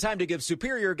air, and time to give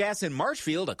Superior Gas in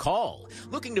Marshfield a call.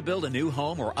 Looking to build a new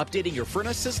home or updating your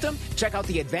furnace system? Check out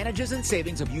the advantages and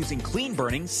savings of using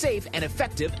clean-burning, safe, and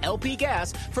effective LP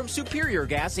gas from Superior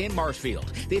Gas in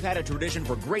Marshfield. They've had a tradition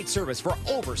for great service for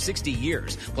over 60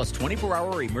 years, plus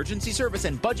 24-hour emergency service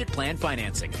and budget plan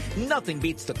financing. Nothing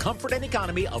beats the comfort and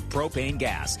economy of propane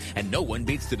gas, and no one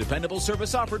beats the dependable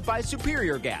service offered by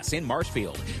Superior Gas in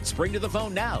Marshfield. Spring to the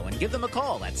phone now and give them a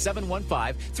call at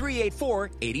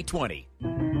 715-384-8020.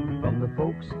 From the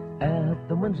folks at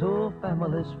the Winslow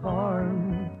Family's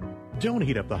Farm. Don't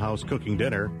heat up the house cooking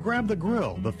dinner. Grab the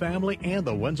grill, the family, and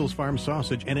the Wenzel's Farm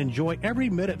sausage and enjoy every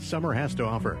minute summer has to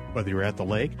offer. Whether you're at the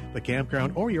lake, the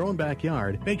campground, or your own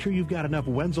backyard, make sure you've got enough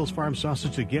Wenzel's Farm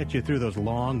sausage to get you through those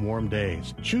long, warm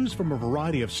days. Choose from a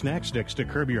variety of snack sticks to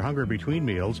curb your hunger between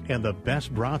meals and the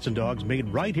best brats and dogs made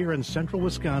right here in central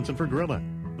Wisconsin for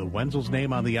grilling. The Wenzel's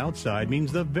name on the outside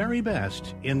means the very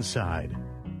best inside.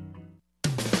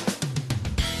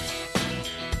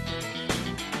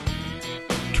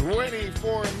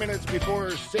 24 minutes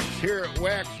before 6 here at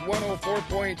Wax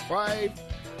 104.5.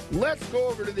 Let's go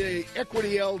over to the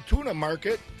Equity L Tuna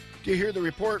Market to hear the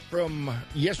report from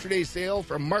yesterday's sale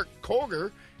from Mark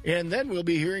Koger, and then we'll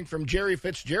be hearing from Jerry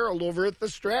Fitzgerald over at the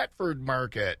Stratford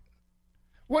Market.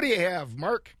 What do you have,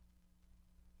 Mark?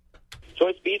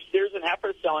 Choice beef steers and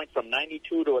heifers selling from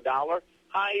 $92 to $1.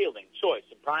 High yielding choice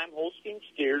and prime Holstein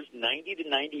steers $90 to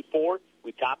 $94.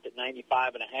 We topped at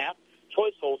 $95.5.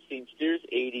 Choice Holstein steers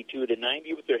 $82 to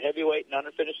 $90 with their heavyweight and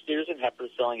underfinished steers and heifers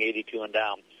selling $82 and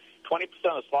down. 20%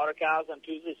 of slaughter cows on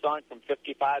Tuesday selling from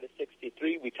 $55 to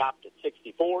 $63. We topped at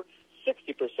 $64.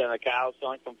 60% of cows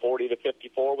selling from $40 to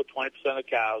 $54 with 20% of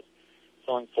cows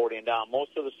selling $40 and down.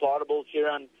 Most of the slaughter bulls here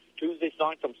on Tuesday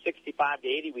selling from $65 to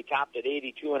 $80. We topped at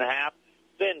 $82.5.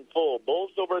 Thin, full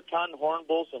bulls over a ton, horn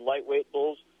bulls, and lightweight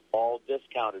bulls, all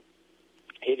discounted.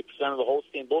 80% of the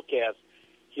Holstein bull calves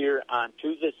here on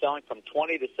Tuesday selling from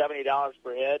 $20 to $70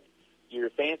 per head. Your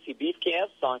fancy beef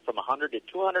calves selling from $100 to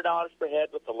 $200 per head,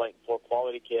 with the light and poor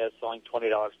quality calves selling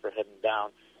 $20 per head and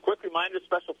down. Quick reminder,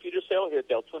 special feeder sale here at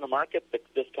the Altoona Market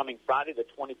this coming Friday, the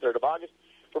 23rd of August.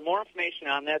 For more information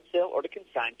on that sale or to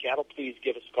consign cattle, please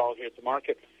give us a call here at the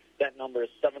market. That number is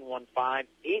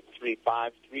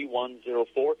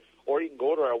 715-835-3104, or you can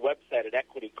go to our website at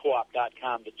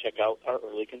equitycoop.com to check out our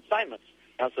early consignments.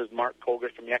 Now, this is Mark Koger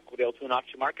from the Equity Altoona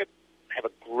Auction Market. Have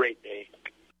a great day.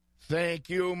 Thank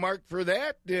you, Mark, for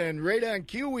that. And right on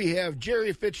cue, we have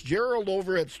Jerry Fitzgerald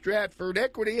over at Stratford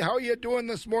Equity. How are you doing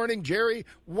this morning, Jerry?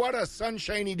 What a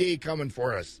sunshiny day coming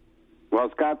for us. Well,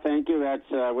 Scott, thank you.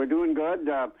 We're doing good.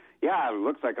 Yeah, it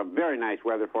looks like a very nice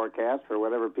weather forecast for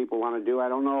whatever people want to do. I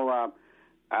don't know.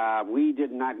 We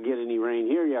did not get any rain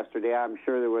here yesterday. I'm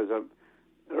sure there was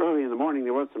early in the morning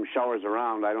there was some showers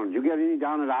around. Did you get any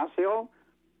down at Osseo?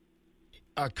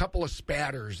 A couple of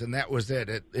spatters, and that was it.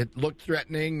 It looked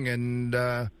threatening, and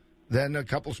then a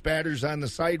couple spatters on the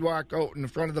sidewalk out in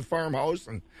front of the farmhouse,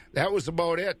 and that was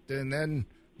about it. And then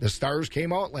the stars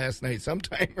came out last night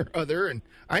sometime or other, and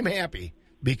I'm happy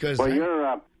because... Well,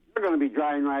 you're going to be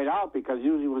drying right out, because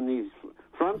usually when these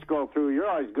fronts go through, you're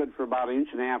always good for about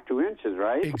 1.5 to 2 inches,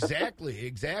 right?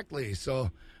 Exactly.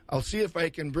 So I'll see if I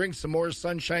can bring some more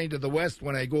sunshine to the west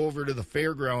when I go over to the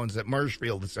fairgrounds at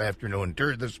Marshfield this afternoon,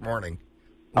 this morning.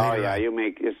 Oh, yeah, you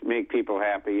make people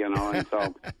happy, and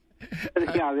so...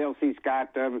 Yeah, they'll see Scott.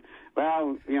 Scott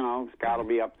will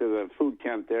be up to the food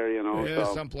tent there,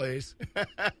 Yeah, someplace.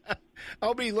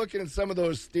 I'll be looking at some of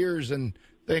those steers and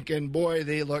thinking, boy,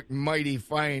 they look mighty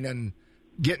fine, and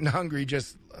getting hungry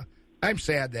just I'm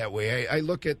sad that way. I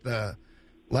look at the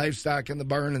livestock in the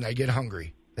barn and I get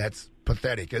hungry. That's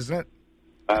pathetic, isn't it?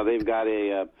 They've got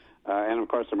and of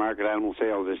course the market animal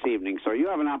sales this evening. So you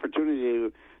have an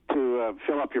opportunity to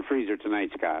fill up your freezer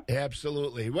tonight, Scott.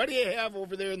 Absolutely. What do you have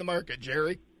over there in the market,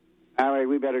 Jerry? All right,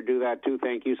 we better do that too.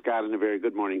 Thank you, Scott, and a very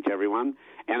good morning to everyone.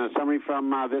 And a summary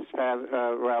from this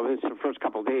first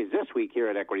couple of days this week here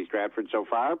at Equity Stratford so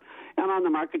far. And on the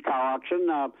market cow auction,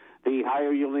 the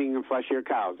higher yielding and fleshier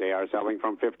cows, they are selling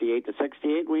from $58 to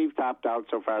 $68. We've topped out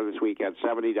so far this week at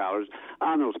 $70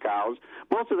 on those cows.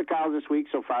 Most of the cows this week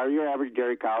so far, your average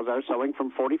dairy cows are selling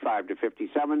from $45 to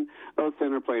 $57. Those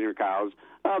thinner, plainer cows,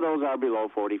 those are below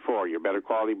 $44. Your better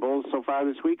quality bulls so far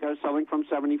this week are selling from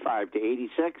 $75 to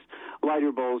 $86.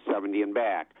 Lighter bulls, $70 and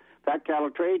back. Fat cattle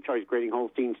trade, choice grading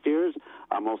Holstein steers,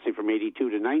 mostly from $82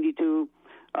 to $92.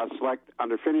 Select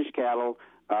underfinished cattle,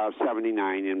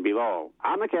 $79 and below.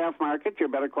 On the calf market, your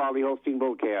better quality Holstein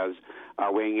bull calves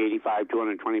weighing 85 to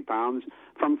 120 pounds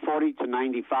from $40 to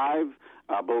 $95.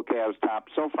 Bull calves top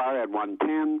so far at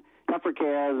 $110. Heifer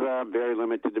calves, very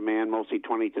limited demand, mostly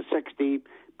 $20 to $60.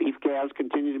 Beef calves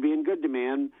continue to be in good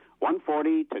demand,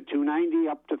 $140 to $290,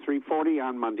 up to $340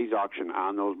 on Monday's auction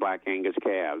on those Black Angus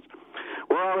calves.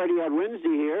 We're already at Wednesday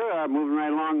here, moving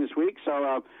right along this week.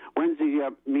 So Wednesday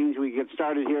means we get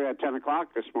started here at 10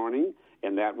 o'clock this morning,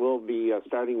 and that will be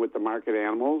starting with the market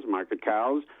animals, market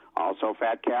cows, also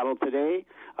fat cattle today.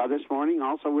 This morning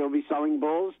also we'll be selling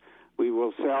bulls. We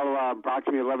will sell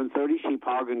approximately 11:30 sheep,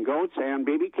 hog, and goats, and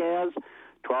baby calves.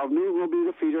 12 noon will be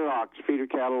the feeder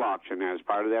cattle auction. As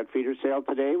part of that feeder sale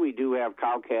today, we do have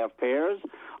cow-calf pairs,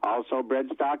 also bred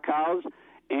stock cows,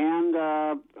 and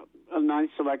a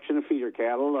nice selection of feeder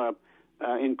cattle,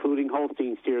 including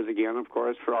Holstein steers again, of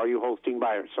course, for all you Holstein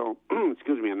buyers. So,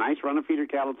 excuse me, a nice run of feeder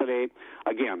cattle today.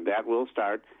 Again, that will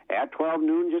start at 12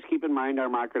 noon. Just keep in mind our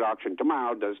market auction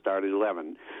tomorrow does start at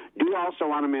 11. Do also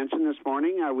want to mention this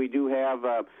morning we do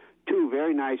have two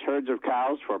very nice herds of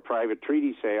cows for a private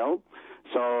treaty sale.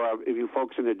 So if you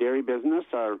folks in the dairy business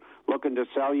are looking to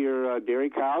sell your dairy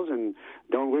cows and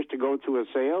don't wish to go to a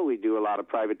sale, we do a lot of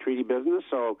private treaty business.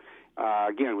 So,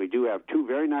 again, we do have two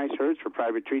very nice herds for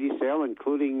private treaty sale,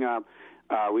 including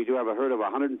we do have a herd of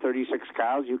 136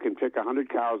 cows. You can pick 100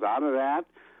 cows out of that.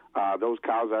 Those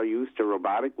cows are used to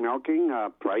robotic milking,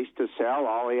 priced to sell,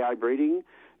 all AI breeding.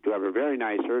 Do have a very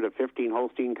nice herd of 15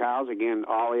 Holstein cows, again,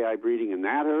 all AI breeding in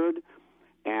that herd.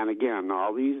 And again,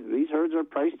 all these herds are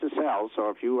priced to sell. So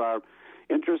if you are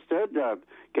interested,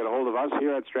 get a hold of us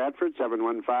here at Stratford,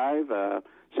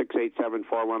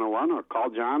 715-687-4101, or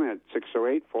call John at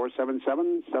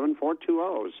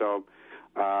 608-477-7420. So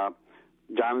John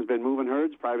has been moving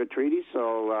herds, private treaties,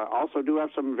 so also do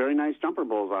have some very nice jumper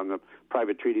bulls on the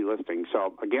private treaty listing.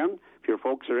 So again, if your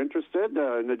folks are interested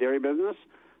in the dairy business,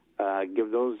 give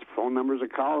those phone numbers a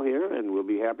call here, and we'll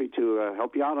be happy to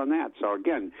help you out on that. So,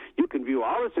 again, you can view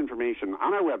all this information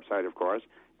on our website, of course,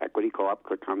 Equity Co-op.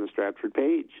 Click on the Stratford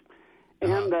page.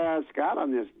 And, Scott,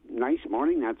 on this nice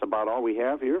morning, that's about all we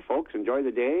have here. Folks, enjoy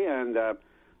the day, and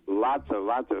lots of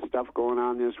stuff going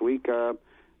on this week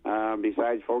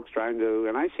besides folks trying to –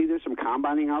 and I see there's some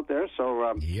combining out there.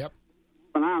 So, yep.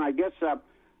 I guess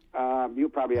you'll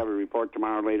probably have a report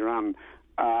tomorrow later on.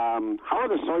 How are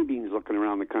the soybeans looking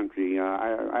around the country?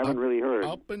 I haven't really heard.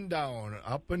 Up and down,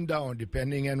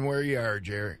 depending on where you are,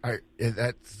 Jerry.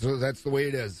 That's the way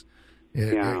it is.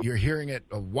 You're hearing it,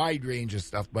 a wide range of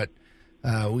stuff, but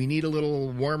we need a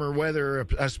little warmer weather,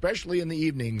 especially in the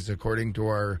evenings, according to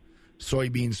our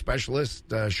soybean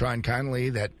specialist, Sean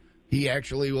Connolly, that he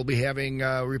actually will be having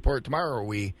a report tomorrow.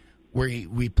 We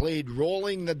played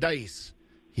rolling the dice,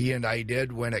 he and I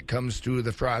did, when it comes to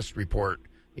the frost report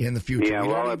in the future. Yeah,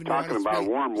 well, talking about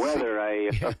warm weather, I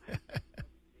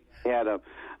forget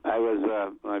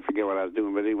what I was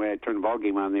doing, but anyway, I turned the ball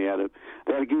game on. They had a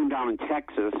game down in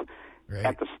Texas. Right.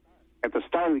 At the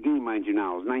start of the game, mind you,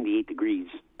 now it was 98 degrees.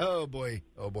 Oh boy,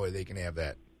 they can have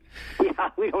that. Yeah,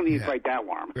 we don't need quite that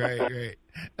warm. Right.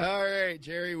 All right,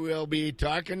 Jerry, we'll be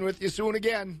talking with you soon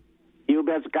again. You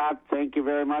bet, Scott. Thank you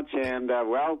very much, and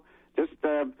just.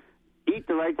 Eat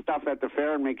the right stuff at the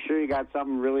fair and make sure you got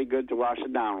something really good to wash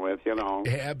it down with,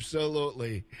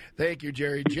 Absolutely. Thank you,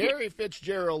 Jerry. Jerry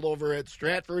Fitzgerald over at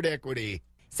Stratford Equity.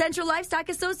 Central Livestock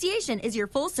Association is your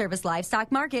full-service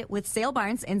livestock market with sale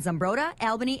barns in Zumbrota,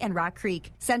 Albany, and Rock Creek.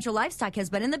 Central Livestock has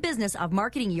been in the business of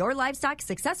marketing your livestock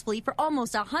successfully for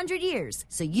almost 100 years,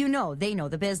 so you know they know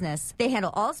the business. They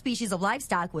handle all species of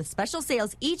livestock with special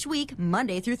sales each week,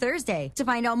 Monday through Thursday. To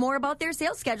find out more about their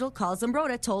sales schedule, call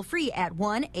Zumbrota toll-free at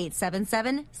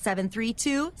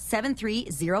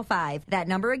 1-877-732-7305. That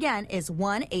number again is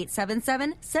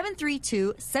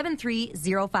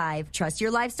 1-877-732-7305. Trust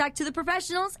your livestock to the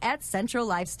professionals at Central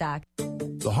Livestock.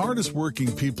 The hardest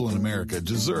working people in America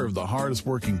deserve the hardest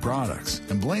working products,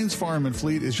 and Blaine's Farm and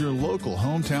Fleet is your local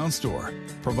hometown store,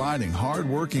 providing hard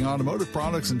working automotive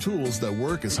products and tools that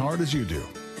work as hard as you do.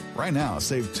 Right now,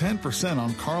 save 10%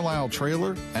 on Carlisle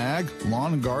trailer, ag,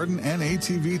 lawn and garden, and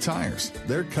ATV tires.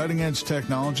 Their cutting edge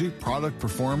technology, product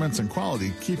performance, and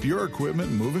quality keep your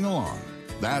equipment moving along.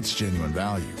 That's genuine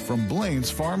value from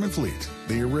Blaine's Farm and Fleet,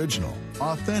 the original,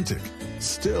 authentic,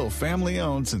 still family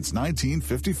owned since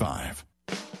 1955.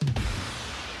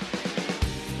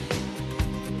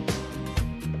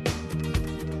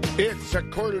 It's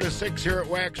 5:45 here at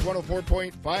Wax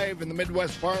 104.5 in the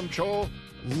Midwest Farm Show.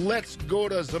 Let's go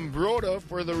to Zumbrota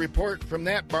for the report from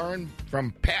that barn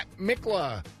from Pat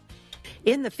Mikla.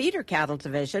 In the feeder cattle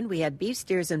division, we had beef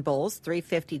steers and bulls,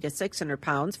 $350 to 600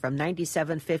 pounds, from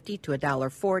 $97.50 to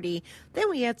 $1.40. Then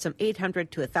we had some 800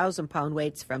 to 1,000 pound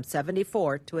weights from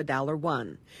 $74 to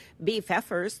 $1.01. Beef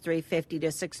heifers, $350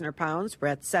 to 600 pounds, were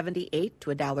at $78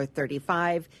 to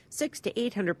 $1.35. 6 to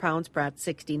 800 pounds brought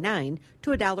 $69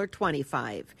 to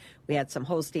 $1.25. We had some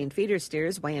Holstein feeder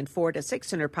steers weighing 4 to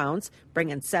 600 pounds,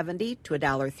 bringing $70 to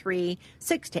 $1.03.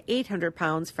 6 to 800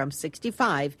 pounds from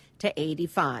 $65 to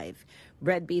 $85.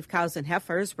 Red beef cows and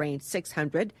heifers ranged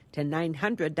 $600 to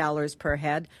 $900 per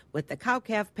head, with the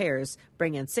cow-calf pairs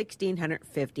bringing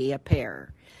 $1,650 a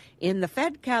pair. In the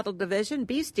fed cattle division,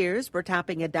 beef steers were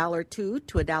topping $1.02 to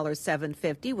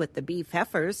 $1.750, with the beef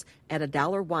heifers at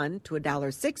 $1.01 to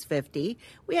 $1.650.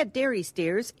 We had dairy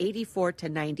steers 84 to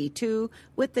 92,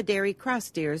 with the dairy cross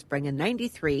steers bringing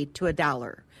 93 to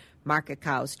 $1. Market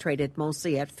cows traded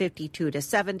mostly at 52 to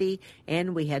 70,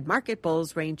 and we had market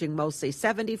bulls ranging mostly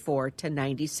 74 to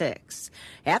 96.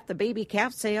 At the baby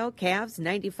calf sale, calves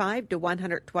 95 to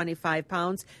 125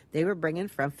 pounds, they were bringing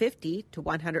from $50 to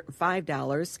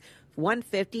 $105.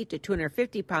 150 to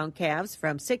 250 pound calves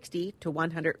from $60 to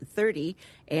 $130,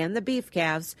 and the beef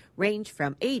calves range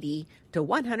from $80 to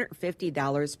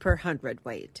 $150 per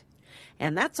hundredweight.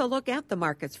 And that's a look at the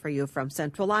markets for you from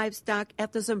Central Livestock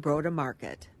at the Zumbrota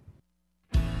Market.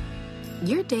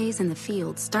 Your days in the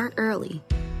field start early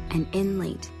and end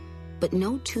late, but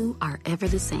no two are ever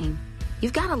the same.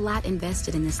 You've got a lot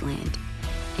invested in this land,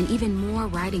 and even more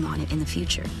riding on it in the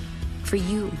future. For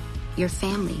you, your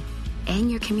family,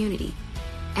 and your community.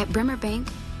 At Bremer Bank,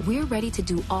 we're ready to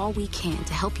do all we can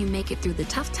to help you make it through the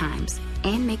tough times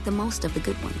and make the most of the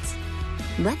good ones.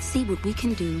 Let's see what we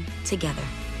can do together.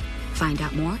 Find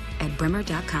out more at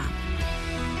bremer.com.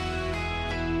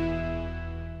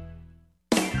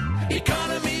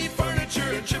 Economy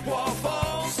Furniture in Chippewa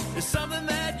Falls is something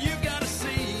that you've got to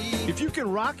see. If you can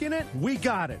rock in it, we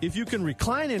got it. If you can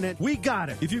recline in it, we got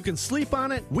it. If you can sleep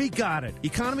on it, we got it.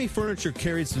 Economy Furniture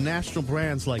carries the national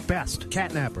brands like Best,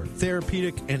 Catnapper,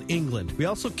 Therapeutic, and England. We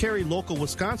also carry local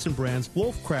Wisconsin brands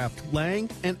Wolfcraft, Lang,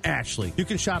 and Ashley. You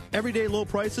can shop everyday low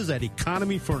prices at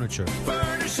Economy Furniture.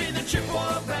 Furnishing the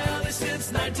Chippewa Valley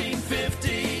since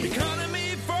 1950. Economy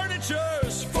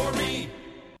Furniture's for me.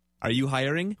 Are you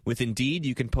hiring? With Indeed,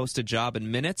 you can post a job in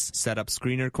minutes, set up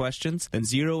screener questions, then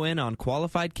zero in on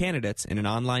qualified candidates in an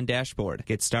online dashboard.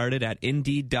 Get started at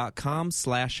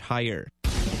Indeed.com/hire.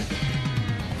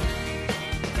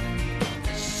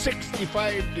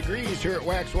 65 degrees here at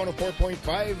Wax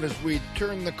 104.5 as we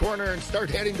turn the corner and start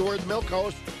heading toward the milk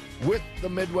house with the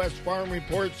Midwest Farm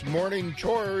Report's morning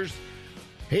chores.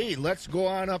 Hey, let's go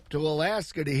on up to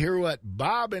Alaska to hear what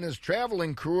Bob and his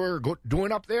traveling crew are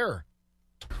doing up there.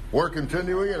 We're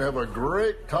continuing and have a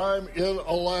great time in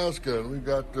Alaska. We've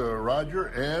got Roger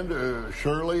and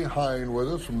Shirley Hine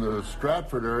with us from the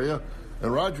Stratford area.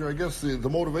 And Roger, I guess the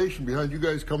motivation behind you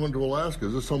guys coming to Alaska,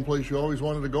 is this someplace you always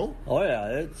wanted to go? Oh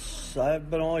yeah, I've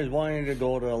been always wanting to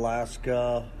go to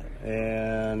Alaska,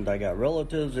 and I got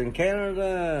relatives in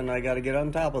Canada, and I got to get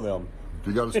on top of them.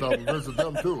 You got to stop and visit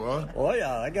them too, huh? Oh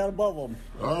yeah, I got above them.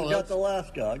 Oh, I got to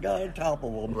Alaska. I got on top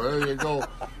of them. There you go.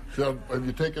 So have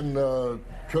you taken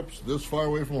trips this far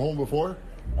away from home before?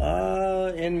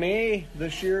 In May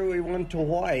this year we went to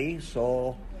Hawaii,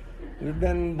 so we've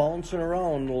been bouncing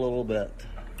around a little bit.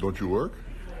 Don't you work?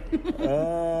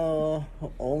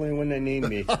 Only when they need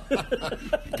me.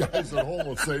 Guys at home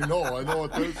will say no. I know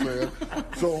what they're saying.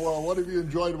 So what have you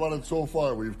enjoyed about it so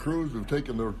far? We've cruised, we've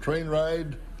taken the train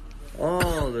ride.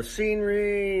 Oh, the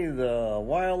scenery, the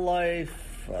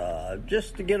wildlife,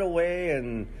 just to get away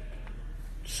and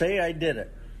say I did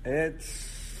it.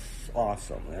 It's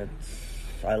awesome.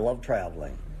 I love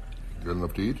traveling. Good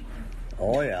enough to eat?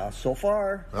 Oh, yeah, so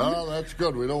far. Oh, that's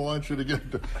good. We don't want you to get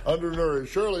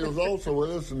undernourished. Shirley was also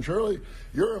with us. And Shirley,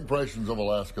 your impressions of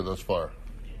Alaska thus far?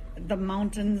 The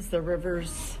mountains, the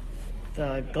rivers,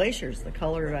 the glaciers, the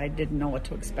color, I didn't know what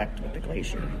to expect with the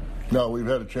glacier. Now, we've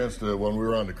had a chance to, when we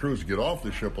were on the cruise, get off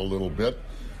the ship a little bit.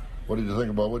 What did you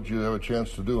think about what you have a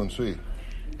chance to do and see?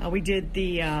 We did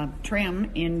the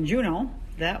tram in Juneau.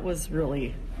 That was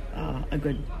really a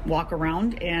good walk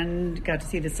around and got to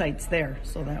see the sights there.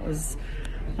 So that was,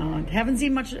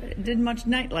 did much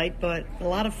nightlight, but a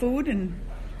lot of food and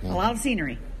a lot of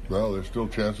scenery. Well, there's still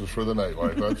chances for the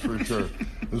nightlife, that's for sure.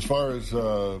 As far as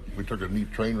we took a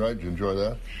neat train ride, did you enjoy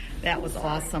that? That was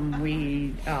awesome.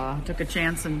 We took a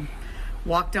chance and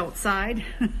walked outside.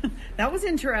 That was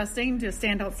interesting to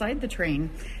stand outside the train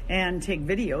and take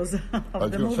videos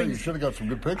of the moving. You should have got some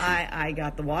good pictures. I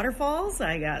got the waterfalls.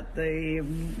 I got the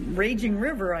raging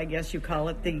river, I guess you call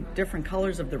it. The different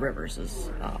colors of the rivers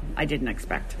I didn't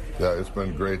expect. Yeah, it's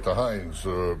been great. The Hines,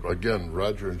 again,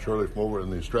 Roger and Shirley from over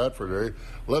in the Stratford area.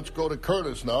 Let's go to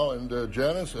Curtis now, and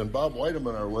Janice and Bob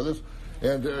Whiteman are with us.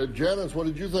 And Janice, what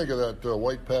did you think of that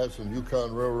White Pass and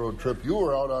Yukon Railroad trip? You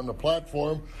were out on the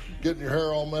platform getting your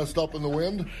hair all messed up in the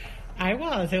wind. I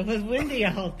was. It was windy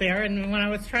out there, and when I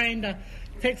was trying to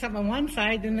pick something on one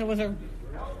side, then there was a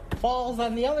falls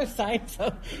on the other side.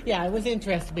 So, yeah, it was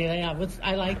interesting. Yeah,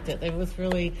 I liked it. It was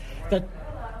really the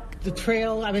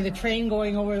trail. I mean, the train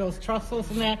going over those trestles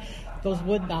and that. Those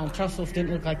wood-bound trestles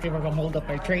didn't look like they were going to hold up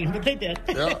our train, but they did.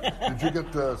 Yeah. Did you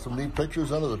get some neat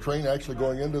pictures out of the train actually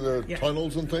going into the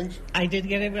tunnels and things? I did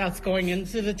get it. I was going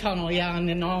into the tunnel, yeah, and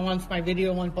then all once my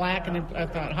video went black, and I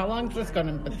thought, how long is this going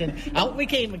to... But then out we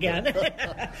came again.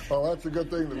 Well, that's a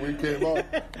good thing that we came out.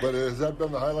 But has that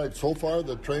been the highlight so far,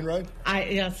 the train ride?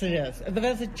 Yes, it is. The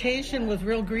vegetation was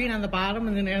real green on the bottom,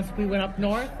 and then as we went up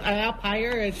north, up higher,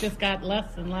 it just got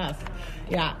less and less.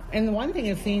 Yeah, and the one thing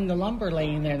is seeing the lumber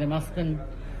laying there. There must have been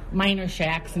miner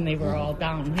shacks, and they were all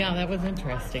down. Yeah, that was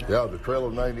interesting. Yeah, the Trail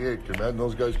of 98. Can you imagine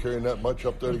those guys carrying that much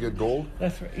up there to get gold?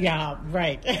 Yeah,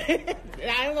 right.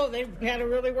 I don't know. They had to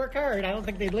really work hard. I don't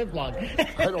think they'd live long.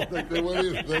 I don't think they would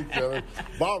either. Kevin.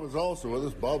 Bob is also with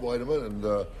us, Bob Whiteman,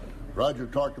 and Roger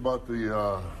talked about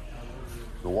the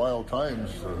Wild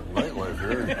Times nightlife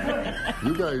here.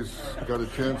 You guys got a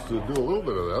chance to do a little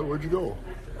bit of that. Where'd you go?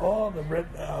 Oh, the red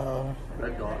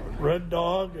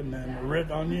dog, and then the red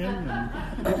onion,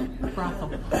 and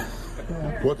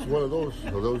What's one of those?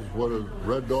 What a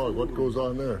red dog? What goes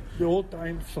on there? The old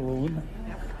time saloon.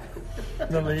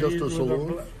 The ladies Just a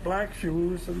saloon? with the black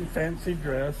shoes and fancy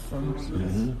dress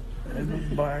and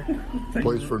black things.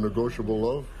 Place for negotiable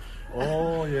love?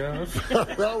 Oh, yes.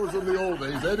 That was in the old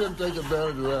days. They didn't take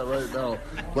advantage of that right now.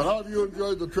 But how have you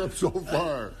enjoyed the trip so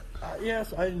far?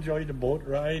 Yes, I enjoyed the boat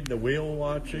ride, the whale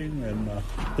watching, and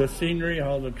the scenery,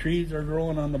 how the trees are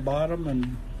growing on the bottom,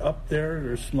 and up there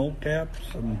there's snow caps,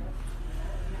 and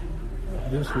I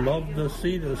just love to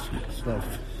see this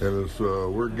stuff. And as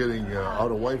we're getting out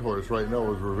of Whitehorse right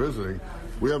now as we're visiting,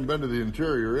 we haven't been to the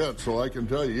interior yet, so I can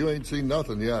tell you ain't seen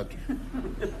nothing yet.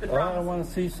 Well, I want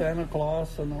to see Santa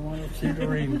Claus, and I want to see the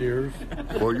reindeers.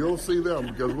 Well, you'll see them,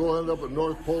 because we'll end up at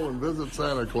North Pole and visit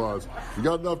Santa Claus. You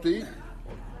got enough to eat?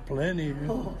 Plenty.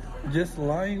 Just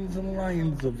lines and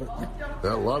lines of it.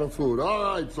 Yeah, a lot of food.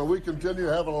 All right, so we continue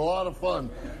having a lot of fun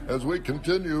as we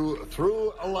continue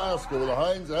through Alaska with the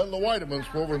Hines and the Whitemans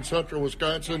from over in central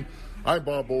Wisconsin. I'm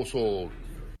Bob Bosold.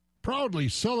 Proudly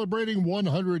celebrating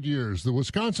 100 years, the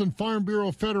Wisconsin Farm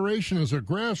Bureau Federation is a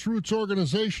grassroots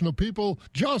organization of people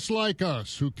just like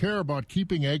us who care about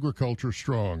keeping agriculture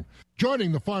strong.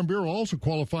 Joining the Farm Bureau also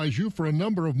qualifies you for a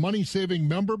number of money-saving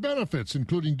member benefits,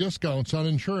 including discounts on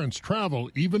insurance, travel,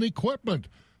 even equipment.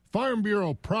 Farm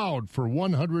Bureau proud for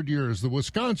 100 years. The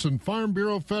Wisconsin Farm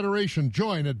Bureau Federation.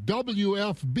 Join at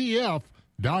WFBF.com.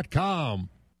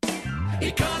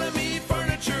 Economy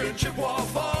Furniture in Chippewa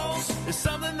Falls is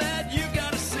something that you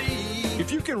gotta see.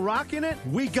 If you can rock in it,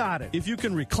 we got it. If you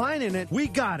can recline in it, we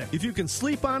got it. If you can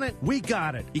sleep on it, we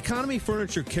got it. Economy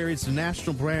Furniture carries the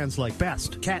national brands like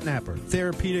Best, Catnapper,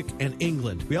 Therapeutic, and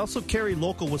England. We also carry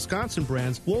local Wisconsin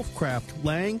brands Wolfcraft,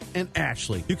 Lang, and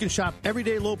Ashley. You can shop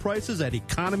everyday low prices at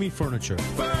Economy Furniture.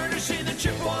 Furnishing the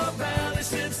Chippewa Valley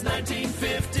since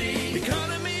 1950.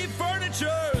 Economy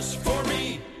Furniture's for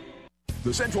me.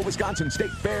 The Central Wisconsin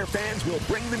State Fair fans will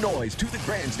bring the noise to the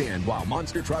grandstand while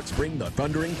monster trucks bring the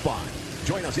thundering fun.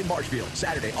 Join us in Marshfield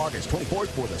Saturday, August 24th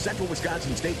for the Central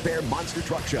Wisconsin State Fair Monster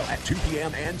Truck Show at 2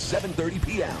 p.m. and 7:30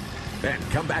 p.m. And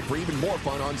come back for even more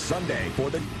fun on Sunday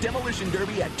for the Demolition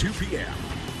Derby at 2 p.m.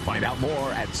 Find out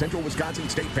more at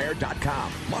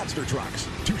centralwisconsinstatefair.com. Monster Trucks,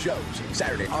 2 shows.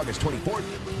 Saturday, August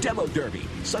 24th, Demo Derby.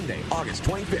 Sunday, August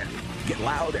 25th. Get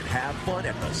loud and have fun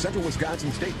at the Central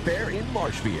Wisconsin State Fair in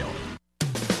Marshfield.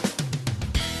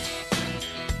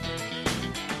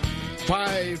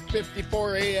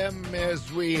 5:54 a.m.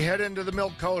 as we head into the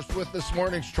Milk House with this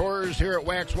morning's chores here at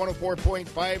Wax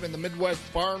 104.5 and the Midwest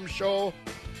Farm Show.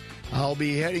 I'll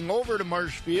be heading over to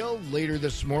Marshfield later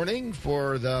this morning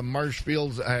for the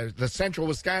the Central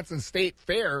Wisconsin State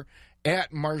Fair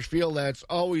at Marshfield. That's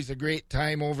always a great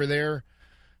time over there.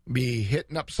 Be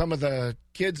hitting up some of the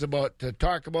kids to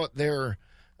talk about their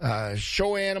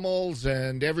show animals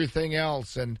and everything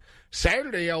else. And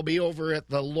Saturday I'll be over at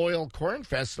the Loyal Corn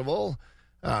Festival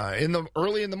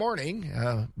early in the morning,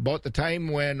 about the time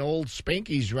when Old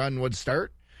Spanky's run would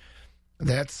start.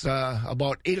 That's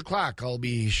about 8 o'clock. I'll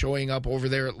be showing up over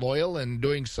there at Loyal and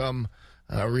doing some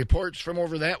reports from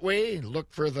over that way.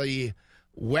 Look for the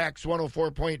Wax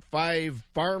 104.5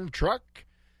 farm truck,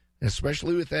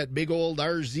 especially with that big old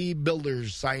RZ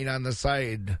Builders sign on the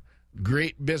side.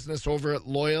 Great business over at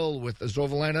Loyal with the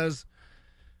Zovalenas.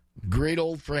 Great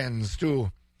old friends,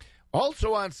 too.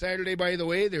 Also on Saturday, by the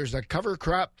way, there's a cover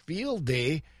crop field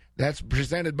day that's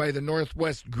presented by the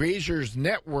Northwest Graziers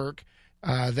Network.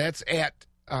 That's at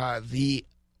the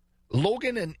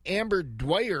Logan and Amber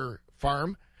Dwyer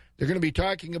farm. They're going to be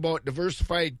talking about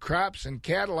diversified crops and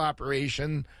cattle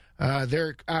operation,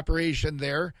 their operation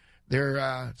there.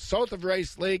 They're south of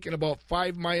Rice Lake and about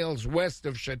 5 miles west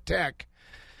of Chautauqua.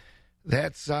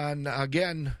 That's on,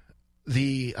 again,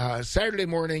 the Saturday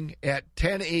morning at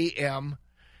 10 a.m.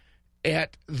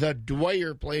 at the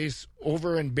Dwyer place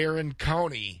over in Barron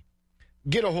County.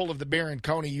 Get a hold of the Barron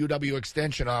County UW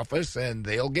Extension Office, and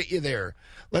they'll get you there.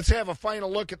 Let's have a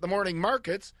final look at the morning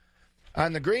markets.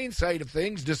 On the grain side of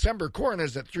things, December corn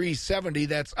is at $3.70.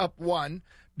 That's up 1.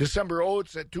 December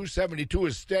oats at $2.72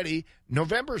 is steady.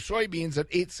 November soybeans at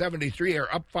 $8.73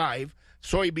 are up 5.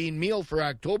 Soybean meal for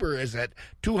October is at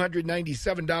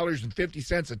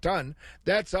 $297.50 a ton.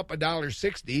 That's up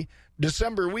 $1.60.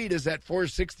 December wheat is at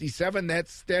 $4.67.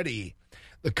 That's steady.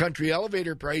 The country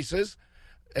elevator prices,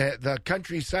 the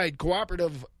countryside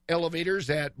cooperative elevators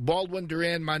at Baldwin,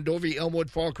 Durand, Mondovi,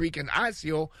 Elmwood, Fall Creek, and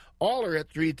Osseo, all are at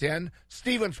 $3.10.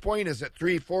 Stevens Point is at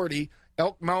 $3.40.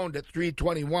 Elk Mound at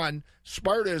 $3.21.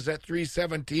 Sparta is at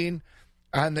 $3.17.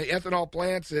 On the ethanol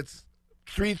plants, it's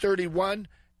 $3.31.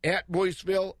 At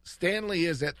Boyceville, Stanley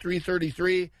is at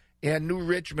 $3.33, and New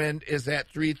Richmond is at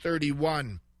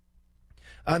 $3.31.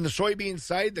 On the soybean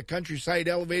side, the countryside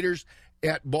elevators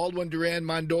at Baldwin, Durand,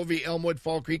 Mondovi, Elmwood,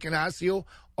 Fall Creek, and Osseo,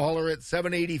 all are at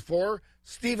 $7.84.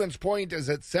 Stevens Point is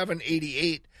at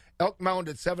 $7.88. Elk Mound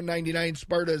at $7.99.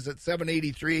 Sparta is at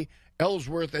 $7.83.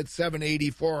 Ellsworth at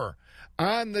 $7.84.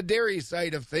 On the dairy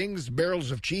side of things,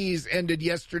 barrels of cheese ended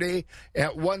yesterday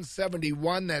at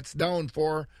 $1.71. That's down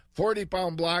 4.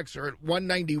 40-pound blocks are at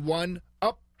 $1.91,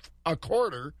 up a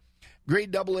quarter.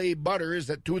 Grade AA butter is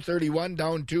at $2.31,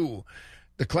 down 2.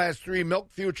 The Class 3 milk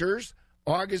futures,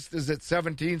 August is at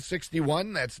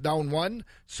 $17.61, that's down 1.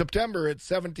 September at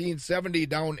 $17.70,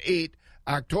 down 8.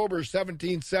 October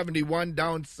 $17.71,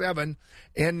 down 7.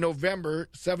 And November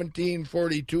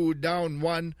 $17.42, down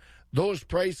 1. Those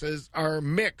prices are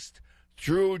mixed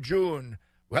through June.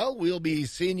 Well, we'll be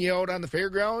seeing you out on the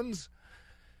fairgrounds.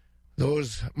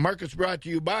 Those markets brought to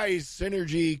you by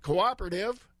Synergy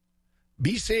Cooperative.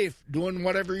 Be safe doing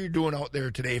whatever you're doing out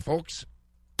there today, folks.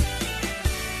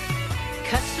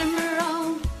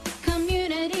 Customer-owned,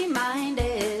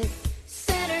 community-minded,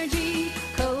 Synergy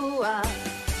Co-op.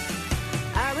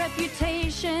 Our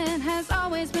reputation has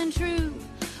always been true.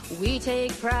 We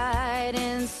take pride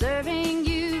in serving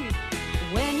you.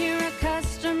 When you're a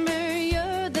customer,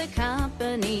 you're the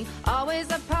company. Always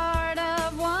a part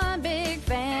of one big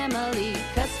family.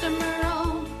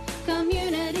 Customer-owned,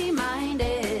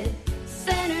 community-minded,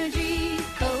 Synergy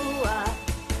Co-op.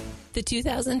 The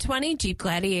 2020 Jeep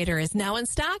Gladiator is now in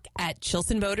stock at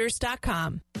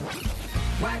ChilsonMotors.com.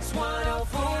 Wax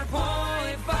 104.5.